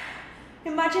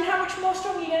 Imagine how much more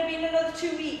stronger you're going to be in another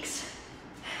 2 weeks.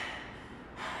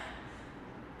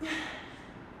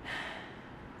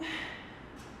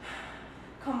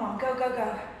 Come on, go, go,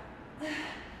 go.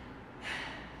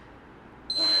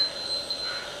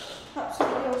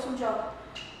 Absolutely awesome job.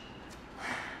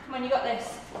 Come on, you got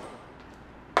this.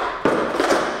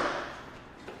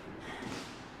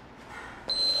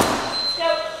 Let's go.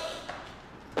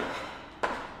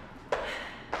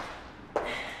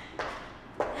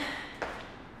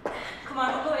 Come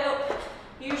on, all the way up.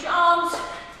 Use your arms.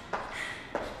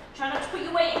 Try not to put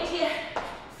your weight into your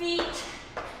feet.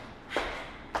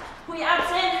 Pull your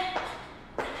abs in.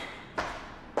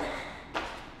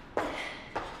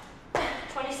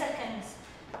 20 seconds.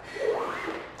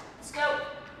 Let's go.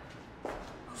 Oh,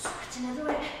 sweat another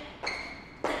way.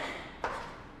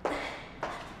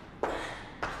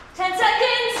 10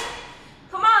 seconds.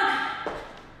 Come on.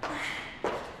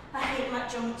 I hate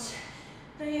mat jumps.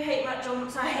 Don't you hate mat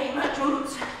jumps? I hate mat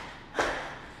jumps.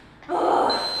 Oh,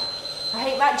 I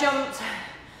hate mat jumps.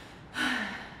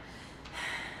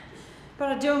 But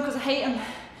I do them because I hate them.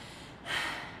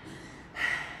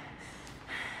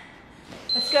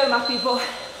 Let's go, my people.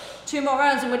 2 more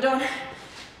rounds and we're done.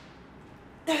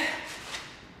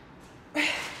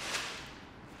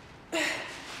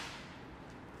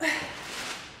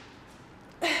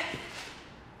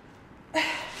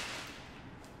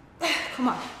 Come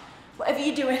on. Whatever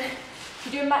you're doing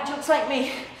mat jumps like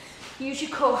me, use your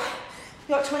core.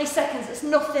 You got 20 seconds, it's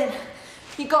nothing.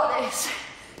 You got this.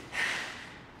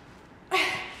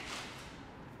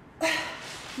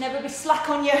 Never be slack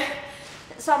on your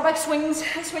sandbag swings.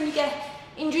 That's when you get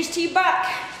injuries to your back.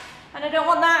 And I don't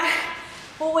want that.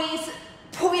 Always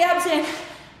pull your abs in.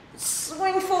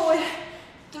 Swing forward.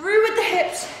 Through with the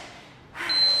hips.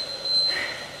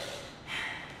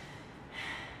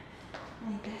 I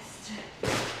need this to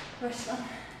rest on.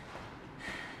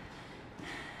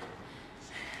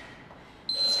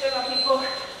 Let's go, my people.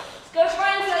 Let's go,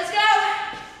 friends. Let's go.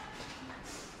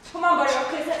 Come on, body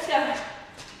rockers. Let's go.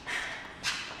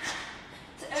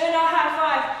 Earn our high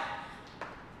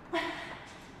five.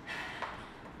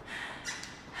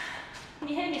 Can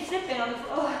you hear me slipping on the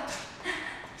floor?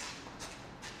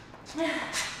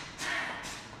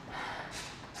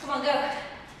 Come on, go.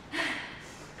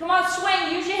 Come on,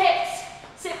 swing, use your hips.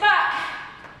 Sit back.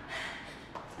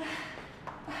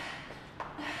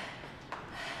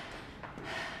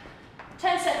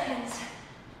 Ten seconds.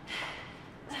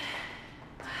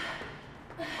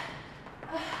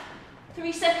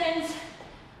 3 seconds.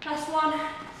 Last one.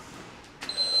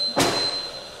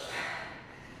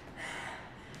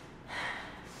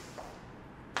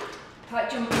 Right,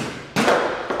 jump.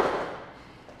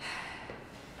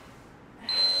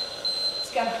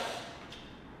 Let's go.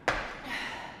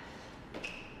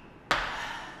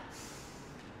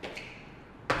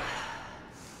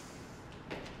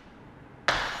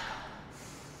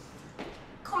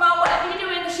 Come on, whatever you're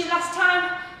doing, this is your last time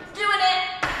doing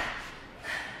it.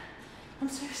 I'm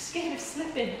so scared of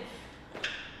slipping.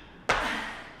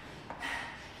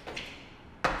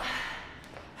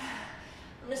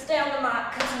 I'm going to stay on the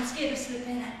mat because I'm scared of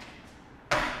slipping.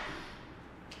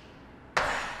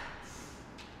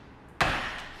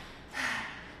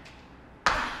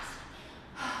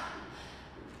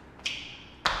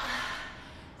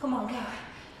 Come on, go.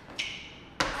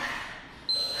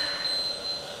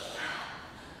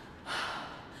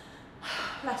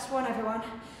 Last one, everyone.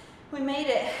 We made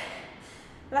it.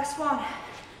 Last one.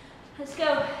 Let's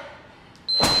go.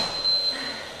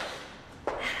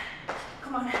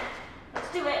 Come on.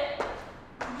 Let's do it.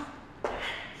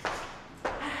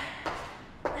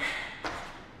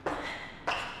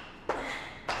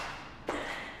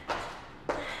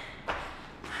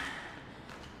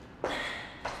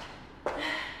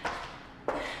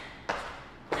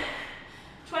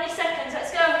 20 seconds.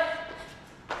 Let's go.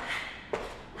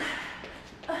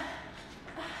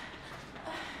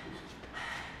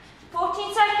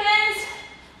 14 seconds.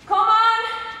 Come on.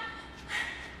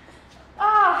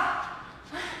 Ah.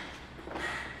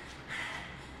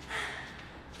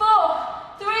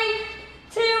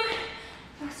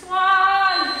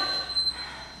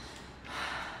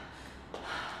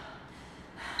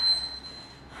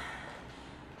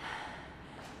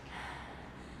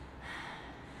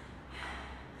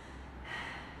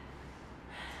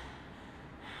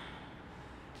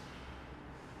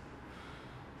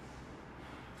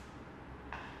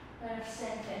 Then the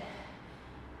same thing.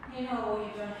 You know what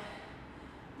you've done.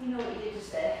 You know what you did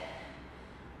just there.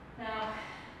 Now,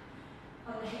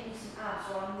 I'm going to hit you some abs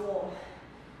while I'm warm.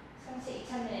 It's going to take you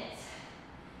 10 minutes.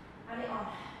 Add it on.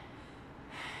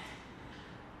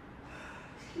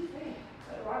 Excuse me.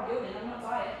 I don't know why I'm doing it, I'm not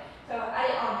tired. So add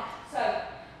it on. So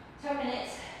 10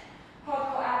 minutes,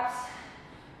 hardcore abs.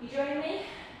 You joining me?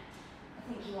 I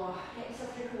think you are. Get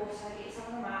yourself a drink of water, get yourself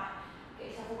on the mat, get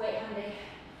yourself a weight handy.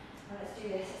 And let's do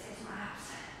this, let's get some abs.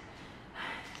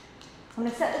 I'm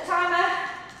going to set the timer.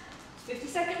 50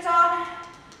 seconds on,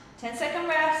 10-second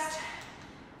rest.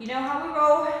 You know how we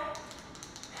roll.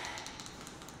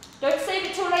 Don't save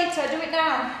it till later, do it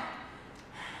now.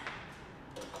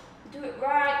 Do it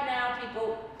right now,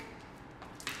 people.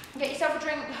 Get yourself a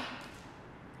drink.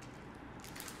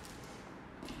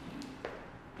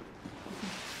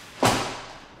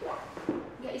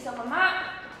 Get yourself a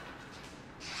mat.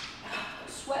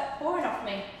 Sweat pouring off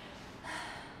me.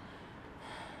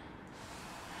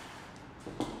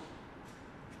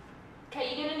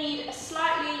 Okay, you're going to need a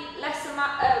slightly less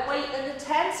weight than the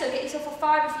 10, so get yourself a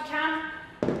 5 if you can,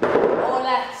 or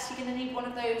less. You're going to need one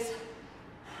of those.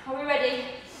 Are we ready?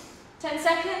 10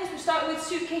 seconds. We'll start with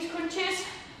suitcase crunches.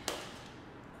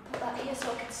 Put that here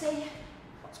so I can see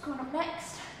what's going up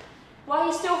next. While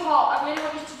you're still hot, I really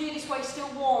want you to do this while you're still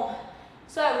warm.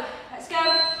 So, let's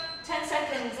go. 10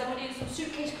 seconds, then we'll do some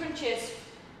suitcase crunches.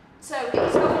 So, get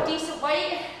yourself a decent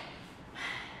weight.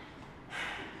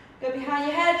 Go behind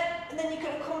your head, and then you're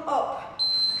going to come up.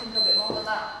 I can do a bit more than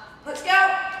that. Let's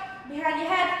go. Behind your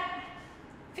head.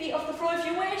 Feet off the floor if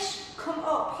you wish. Come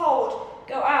up, hold.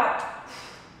 Go out.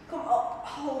 Come up,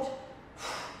 hold.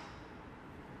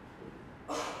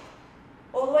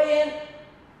 All the way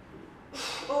in.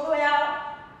 All the way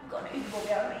out. I've got an Uber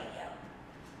behind me. Yeah.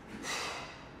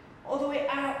 All the way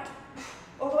out.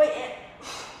 All the way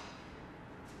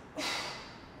in.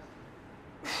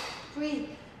 Breathe.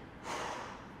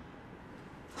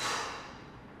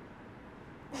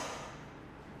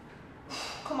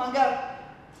 Come on, go.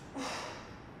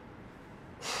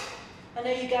 I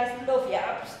know you guys love your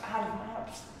abs. I love my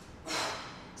abs.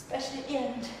 Especially at the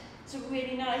end. It's a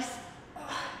really nice,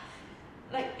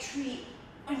 like, treat.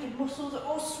 And your muscles are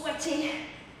all sweaty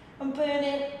and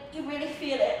burning. You really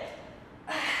feel it.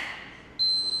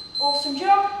 Awesome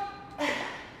job.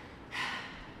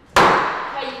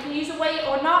 Okay, you can use a weight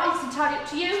or not. It's entirely up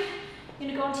to you. You're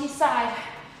going to go onto your side.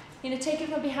 You're going to take it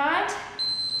from behind.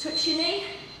 Touch your knee.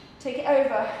 Take it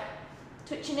over.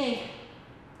 Touch your knee.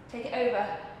 Take it over.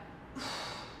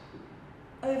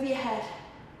 Over your head.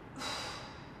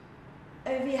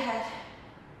 Over your head.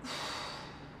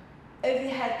 Over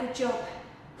your head. Good job.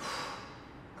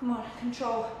 Come on,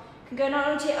 control. You can go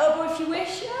down onto your elbow if you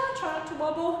wish. Yeah, try not to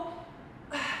wobble.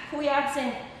 Pull your abs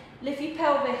in. Lift your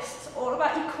pelvis. It's all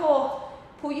about your core.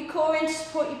 Pull your core in to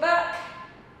support your back.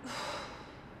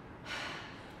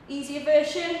 Easier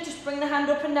version, just bring the hand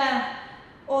up and down.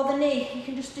 Or the knee. You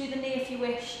can just do the knee if you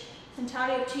wish. It's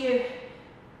entirely up to you.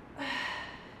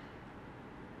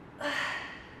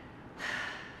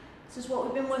 This is what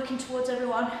we've been working towards,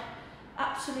 everyone.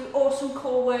 Absolute awesome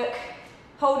core work.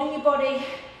 Holding your body,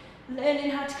 learning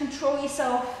how to control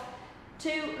yourself.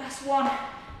 2, last 1.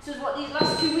 This is what these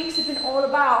last 2 weeks have been all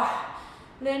about.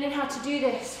 Learning how to do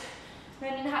this.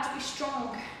 Learning how to be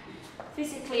strong,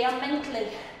 physically and mentally.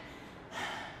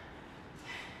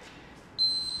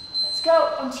 Let's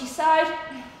go, onto your side.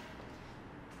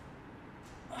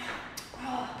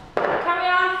 Carry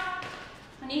on.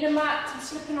 I need a mat, I'm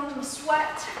slipping on my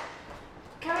sweat.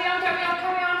 Carry on, carry on,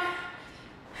 carry on.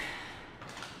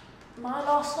 My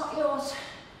loss, not yours.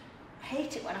 I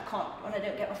hate it when I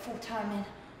don't get my full time in,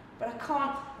 but I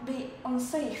can't be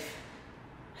unsafe.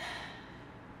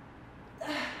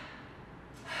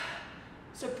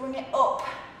 So bring it up,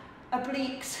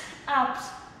 obliques, abs,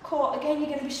 core. Again, you're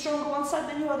going to be stronger one side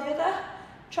than you are the other.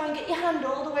 Try and get your hand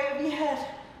all the way over your head.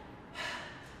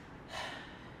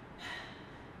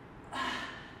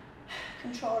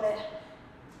 Control it.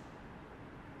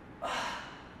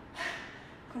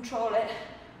 Control it.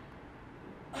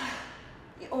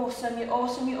 You're awesome, you're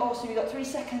awesome, you're awesome. You've got 3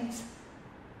 seconds.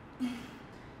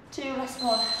 2, last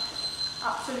 1.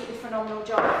 Absolutely phenomenal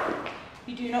job.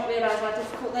 You do not realise how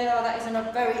difficult they are. That is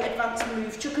a very advanced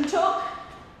move. Chuck and tuck.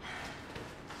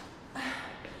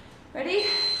 Ready?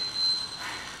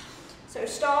 So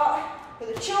start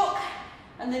with a chuck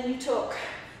and then you tuck.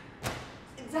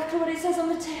 Exactly what it says on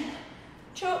the tin.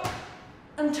 Chuck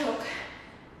and tuck.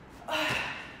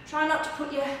 Try not to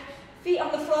put your feet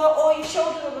on the floor or your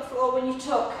shoulders on the floor when you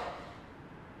tuck.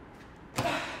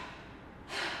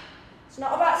 It's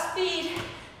not about speed,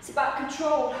 it's about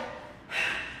control.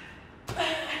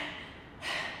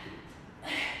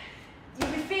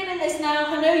 this now.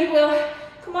 I know you will.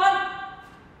 Come on.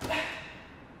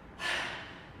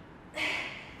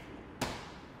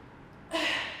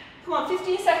 Come on,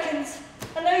 15 seconds.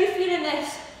 I know you're feeling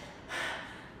this.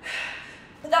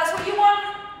 But that's what you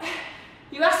want.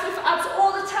 You ask me for abs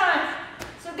all the time.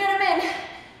 So get them in.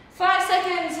 5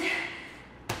 seconds.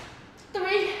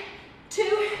 3,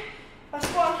 2,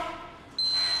 last one.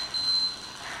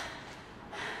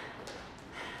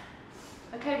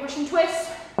 Okay, Russian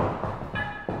twist.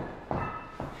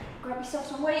 Grab yourself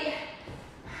some weight.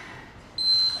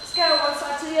 Let's go, one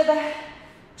side to the other.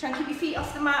 Try and keep your feet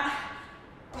off the mat.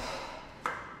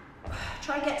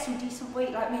 Try and get some decent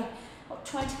weight like me. Got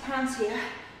 20 pounds here.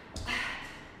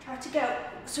 Try to go,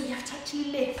 so you have to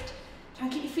actually lift. Try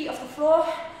and keep your feet off the floor.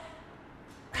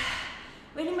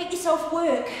 Really make yourself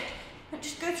work. Don't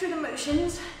just go through the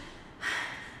motions.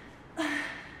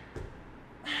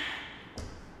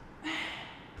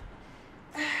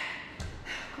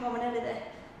 Come on, we're nearly there.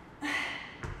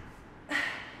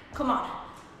 Come on.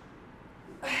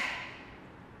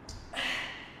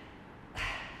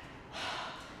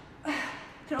 You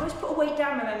can always put a weight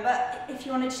down, remember, if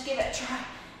you want to just give it a try.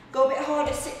 Go a bit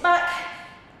harder, sit back.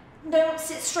 Don't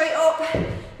sit straight up.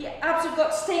 Your abs have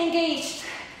got to stay engaged.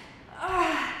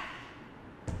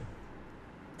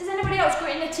 Is anybody else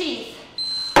gritting their teeth?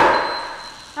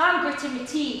 I'm gritting my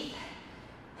teeth.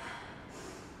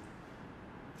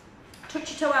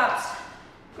 Touch your toe outs.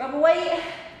 Grab a weight.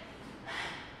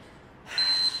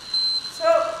 So,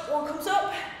 one comes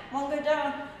up, one go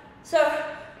down. So,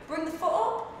 bring the foot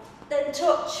up, then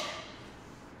touch.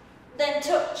 Then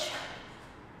touch.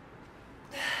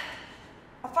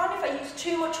 I find if I use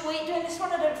too much weight doing this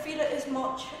one, I don't feel it as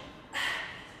much.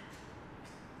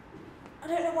 I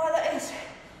don't know why that is,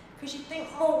 because you'd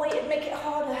think more weight would make it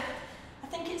harder. I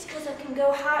think it's because I can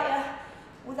go higher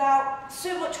without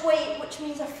so much weight, which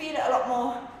means I feel it a lot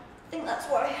more. I think that's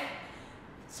why.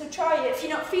 So try it. If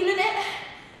you're not feeling it,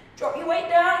 drop your weight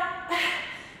down.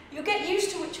 You'll get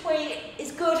used to which weight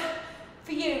is good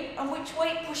for you and which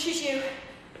weight pushes you.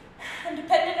 And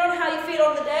depending on how you feel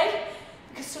on the day,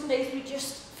 because some days we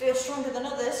just feel stronger than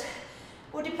others,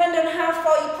 will depend on how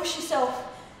far you push yourself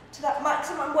to that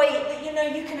maximum weight that you know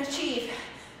you can achieve.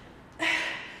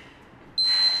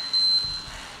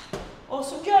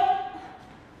 Awesome job.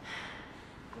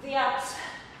 The abs.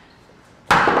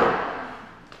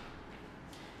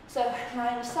 So, lie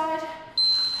on your side.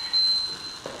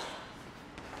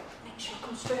 Make sure I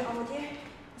come straight on with you.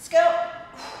 Let's go.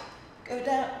 Go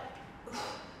down.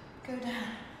 Go down.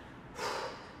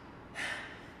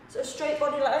 So straight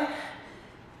body line.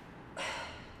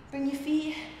 Bring your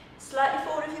feet slightly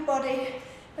forward of your body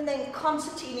and then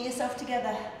concertina yourself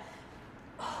together.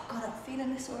 Oh God, I'm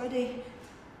feeling this already.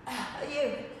 Are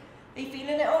you? Are you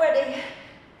feeling it already?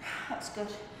 That's good.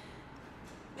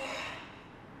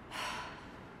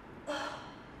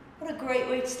 What a great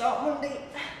way to start Monday.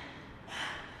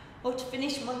 Or to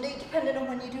finish Monday, depending on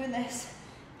when you're doing this.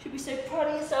 You should be so proud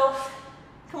of yourself.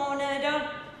 Come on, we're done.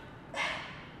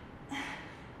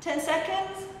 10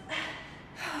 seconds.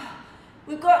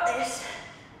 We've got this.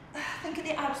 Think of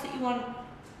the abs that you want.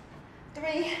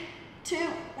 3, 2,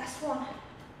 last one.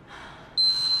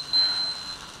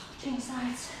 Change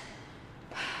sides.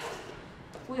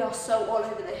 We are so all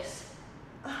over this.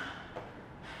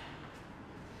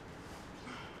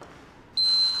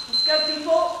 Let's go,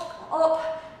 people.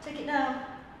 Up. Take it down.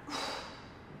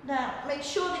 Now, make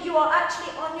sure that you are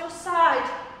actually on your side.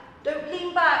 Don't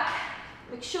lean back.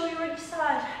 Make sure you're on your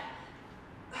side.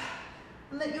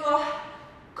 And that you are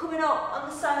coming up on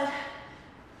the side.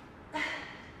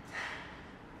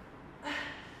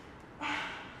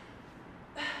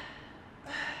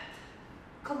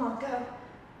 Come on, go.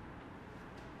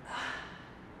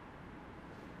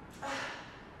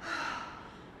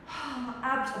 My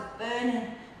abs are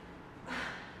burning.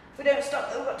 If we don't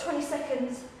stop, we've got 20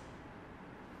 seconds.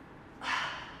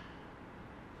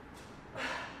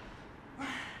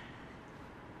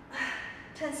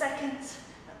 10 seconds.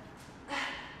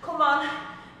 Come on,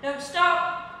 don't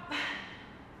stop.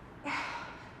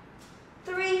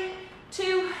 3,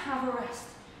 2, have a rest.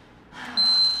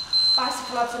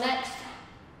 Bicycle abs are next.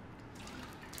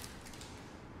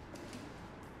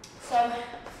 So,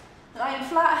 lying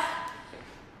flat.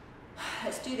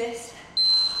 Let's do this.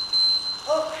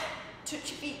 Up,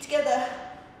 touch your feet together.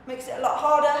 Makes it a lot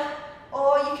harder.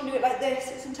 Or you can do it like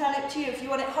this. It's entirely up to you. If you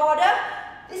want it harder,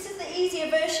 this is the easier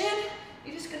version.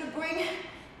 You're just going to bring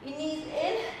your knees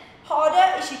in. Harder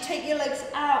as you take your legs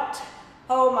out.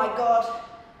 Oh my God.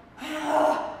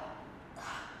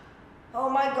 Oh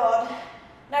my God.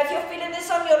 Now if you're feeling this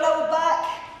on your lower back,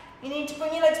 you need to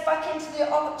bring your legs back into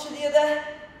the arch of the other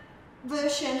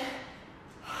version.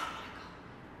 Oh my God.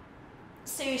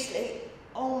 Seriously,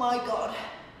 oh my God.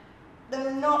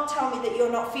 Do not tell me that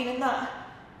you're not feeling that,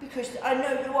 because I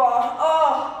know you are.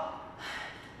 Oh.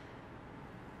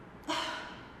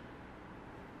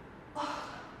 Oh.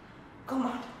 Come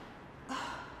on.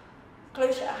 Oh.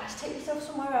 Close your eyes, take yourself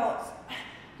somewhere else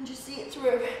and just see it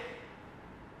through.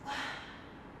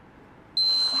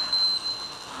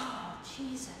 Oh,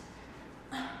 Jesus.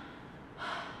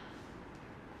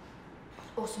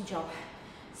 Awesome job.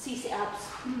 C-sit abs.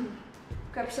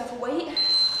 Grab yourself a weight,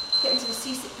 get into the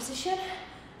C-sit position,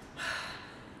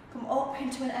 come up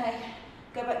into an A,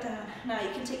 go back down. Now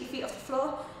you can take your feet off the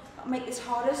floor, that'll make this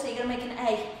harder, so you're going to make an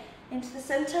A. Into the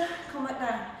centre, come back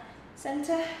down.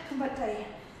 Centre, come back down.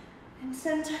 In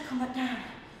centre, come back down.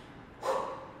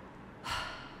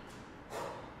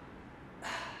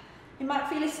 You might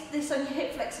feel this on your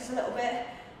hip flexors a little bit.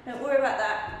 Don't worry about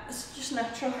that, it's just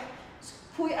natural. Just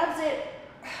pull your abs in,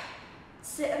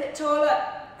 sit a bit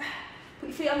taller, put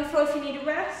your feet on the floor if you need a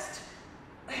rest,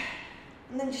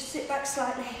 and then just sit back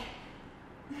slightly.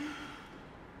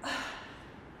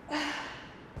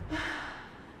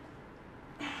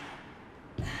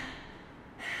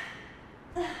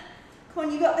 Come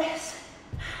on, you got this.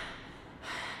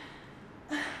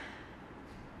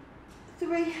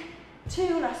 3,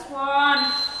 2, last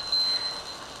one.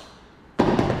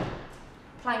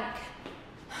 Plank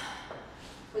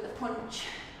with a punch.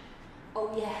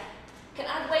 Oh yeah. Can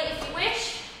add weight if you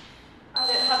wish. I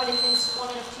don't have anything strong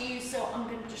enough to use, so I'm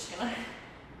just gonna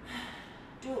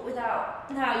do it without.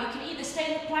 Now you can either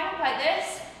stay in the plank like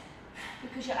this,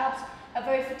 because your abs are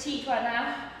very fatigued right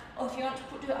now, or if you want to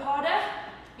do it harder,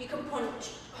 you can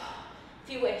punch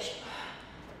if you wish.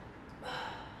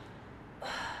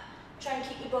 Try and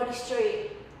keep your body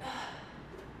straight.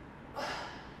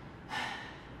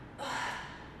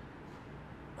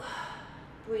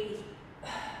 Breathe.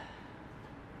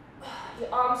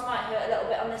 Your arms might hurt a little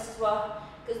bit on this as well,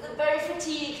 because they're very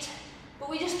fatigued, but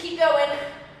we just keep going.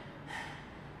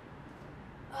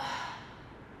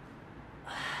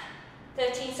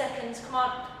 13 seconds, come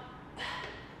on.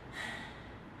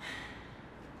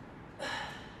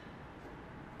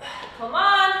 Come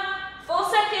on, 4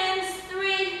 seconds,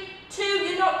 3, 2,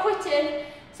 you're not quitting,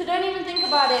 so don't even think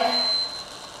about it.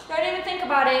 Don't even think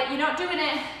about it, you're not doing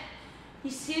it.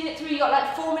 You're seeing it through, you got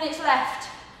like 4 minutes left.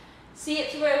 See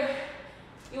it through.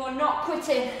 You are not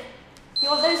quitting. You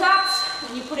want those abs,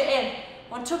 and you put it in.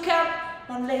 One tuck up,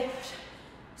 one lift.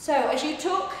 So as you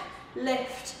tuck,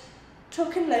 lift,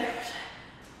 tuck and lift.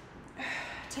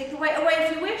 Take the weight away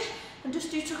if you wish, and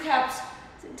just do tuck abs.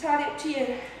 It's entirely up to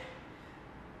you.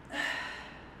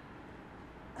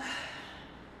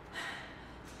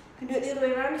 You can do it the other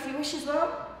way around if you wish as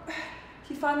well. If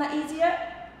you find that easier.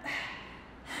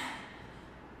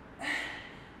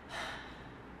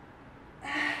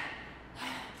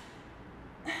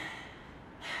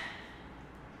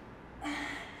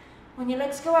 When your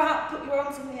legs go out, put your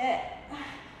arms in the air.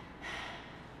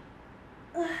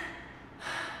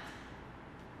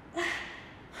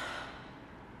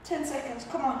 10 seconds,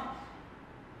 come on.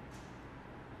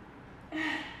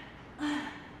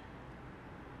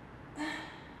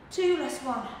 2, last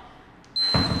one.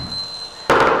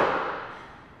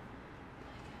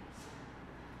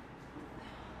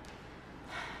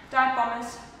 Dive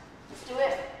bombers. Let's do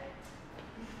it.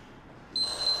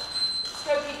 Let's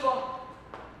go, people.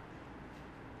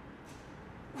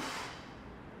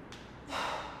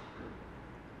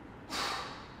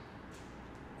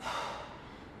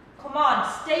 Come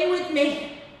on, stay with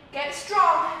me. Get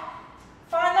strong.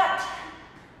 Find that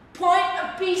point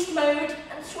of beast mode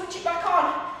and switch it back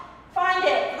on. Find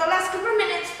it. For the last couple of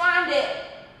minutes, find it.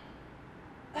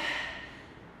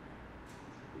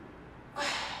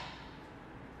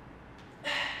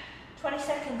 20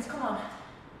 seconds, come on.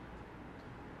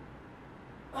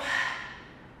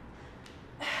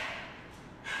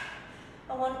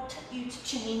 I want you to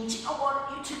change. I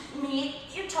want you to meet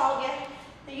your target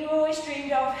that you always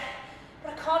dreamed of.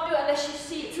 But I can't do it unless you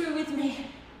see it through with me.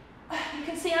 You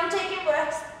can see I'm taking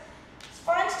rest. It's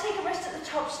fine to take a rest at the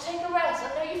top. Just take a rest.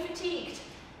 I know you're fatigued.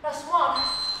 That's one.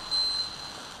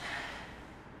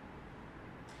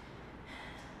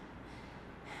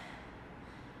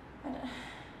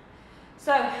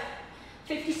 So,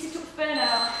 50 sit-ups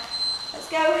burnout. Let's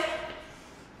go.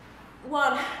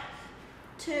 1,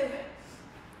 2,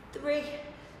 3,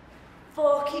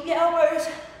 4. Keep your elbows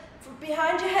from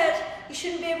behind your head. You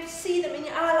shouldn't be able to see them in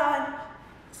your eye line.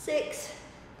 6,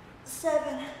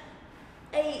 7,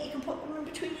 8. You can put them in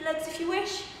between your legs if you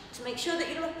wish, to make sure that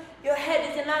your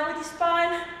head is in line with your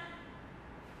spine.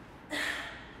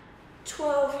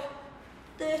 12,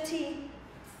 13,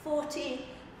 14,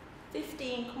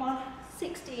 15, come on,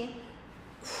 16,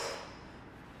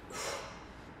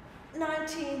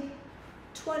 19,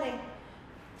 20,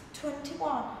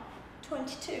 21,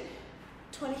 22,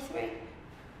 23,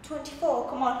 24,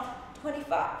 come on,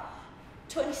 25,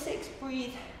 26,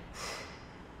 breathe,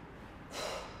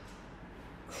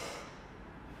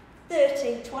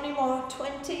 30, 20 more,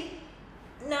 20,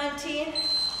 19,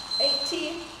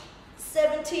 18,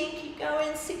 17, keep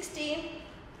going, 16,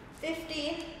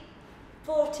 15,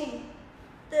 14,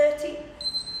 13,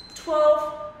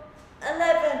 12,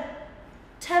 11,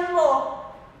 10 more.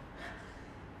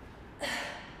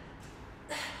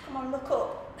 Come on, look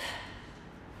up.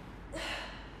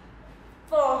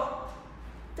 4,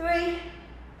 3,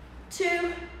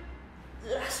 2,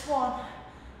 last one.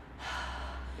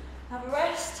 Have a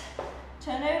rest,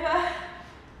 turn over,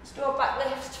 let's do a back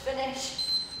lift, finish.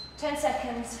 10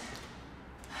 seconds.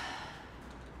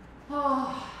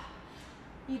 Oh,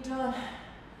 you're done.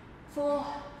 4,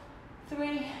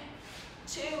 3,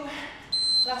 2,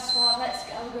 last one. Let's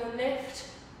go. We'll go lift,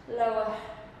 lower,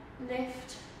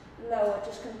 lift, lower.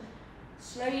 Just come,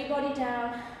 slow your body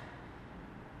down.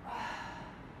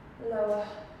 Lower,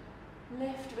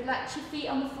 lift, relax your feet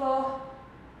on the floor.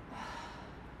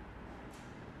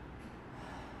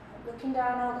 Looking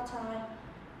down all the time.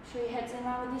 Make sure your head's in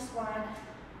line with your spine.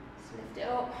 Just lift it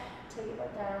up, take it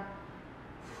back down.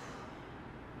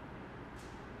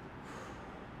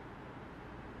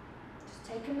 Just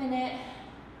take a minute.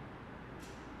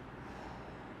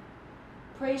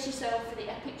 Praise yourself for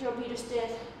the epic job you just did.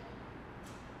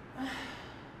 Come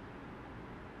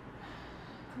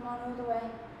on, all the way.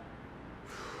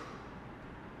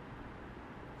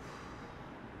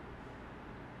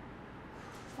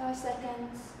 Five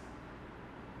seconds.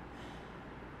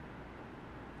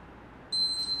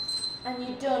 And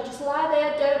you're done. Just lie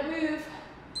there, don't move.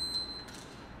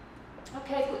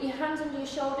 Okay, put your hands under your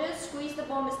shoulders, squeeze the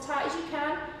bum as tight as you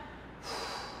can.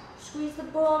 Squeeze the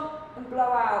bum and blow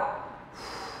out.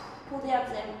 Pull the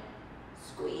abs in.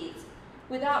 Squeeze.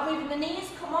 Without moving the knees,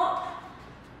 come up.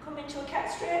 Come into a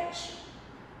cat stretch.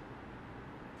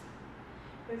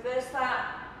 Reverse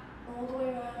that all the way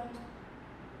around.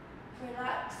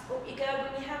 Relax. Up you go.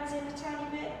 Bring your hands in a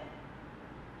tiny bit.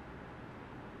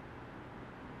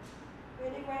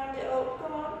 Really round it up,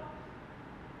 come on.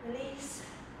 Release.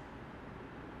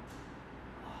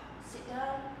 Sit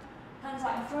down. Hands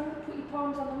out in front, put your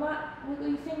palms on the mat, wiggle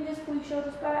your fingers, pull your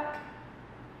shoulders back.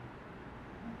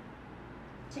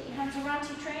 Take your hands around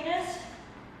to your trainers.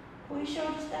 Pull your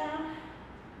shoulders down.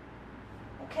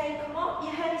 Okay, come up.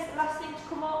 Your head is the last thing to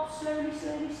come up. Slowly,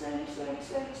 slowly, slowly, slowly,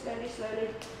 slowly, slowly, slowly.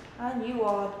 And you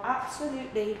are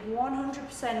absolutely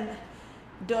 100%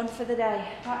 done for the day.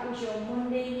 That was your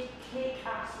Monday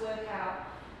kick-ass workout.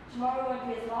 Tomorrow won't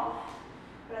be as long,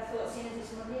 but I thought seeing as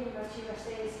it's Monday and you've got 2 rest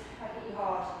days, I'd hit you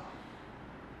hard.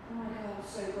 Oh my god,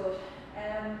 so good.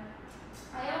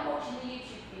 I am watching the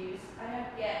YouTube views. I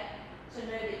don't get to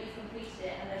know that you've completed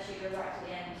it unless you go right to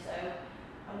the end, so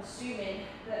I'm assuming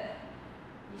that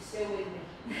you're still with me.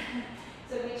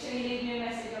 So make sure you leave me a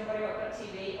message on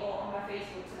bodyrock.tv or on my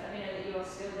Facebook to let me know that you're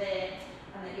still there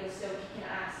and that you're still kicking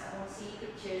ass. I want to see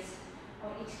pictures. I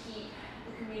want you to keep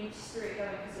the community spirit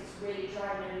going because it's really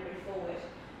driving everybody forward.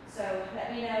 So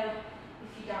let me know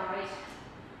if you died,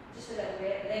 just a little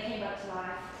bit, but then came back to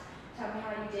life. Tell me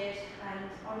how you did, and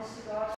honest to God,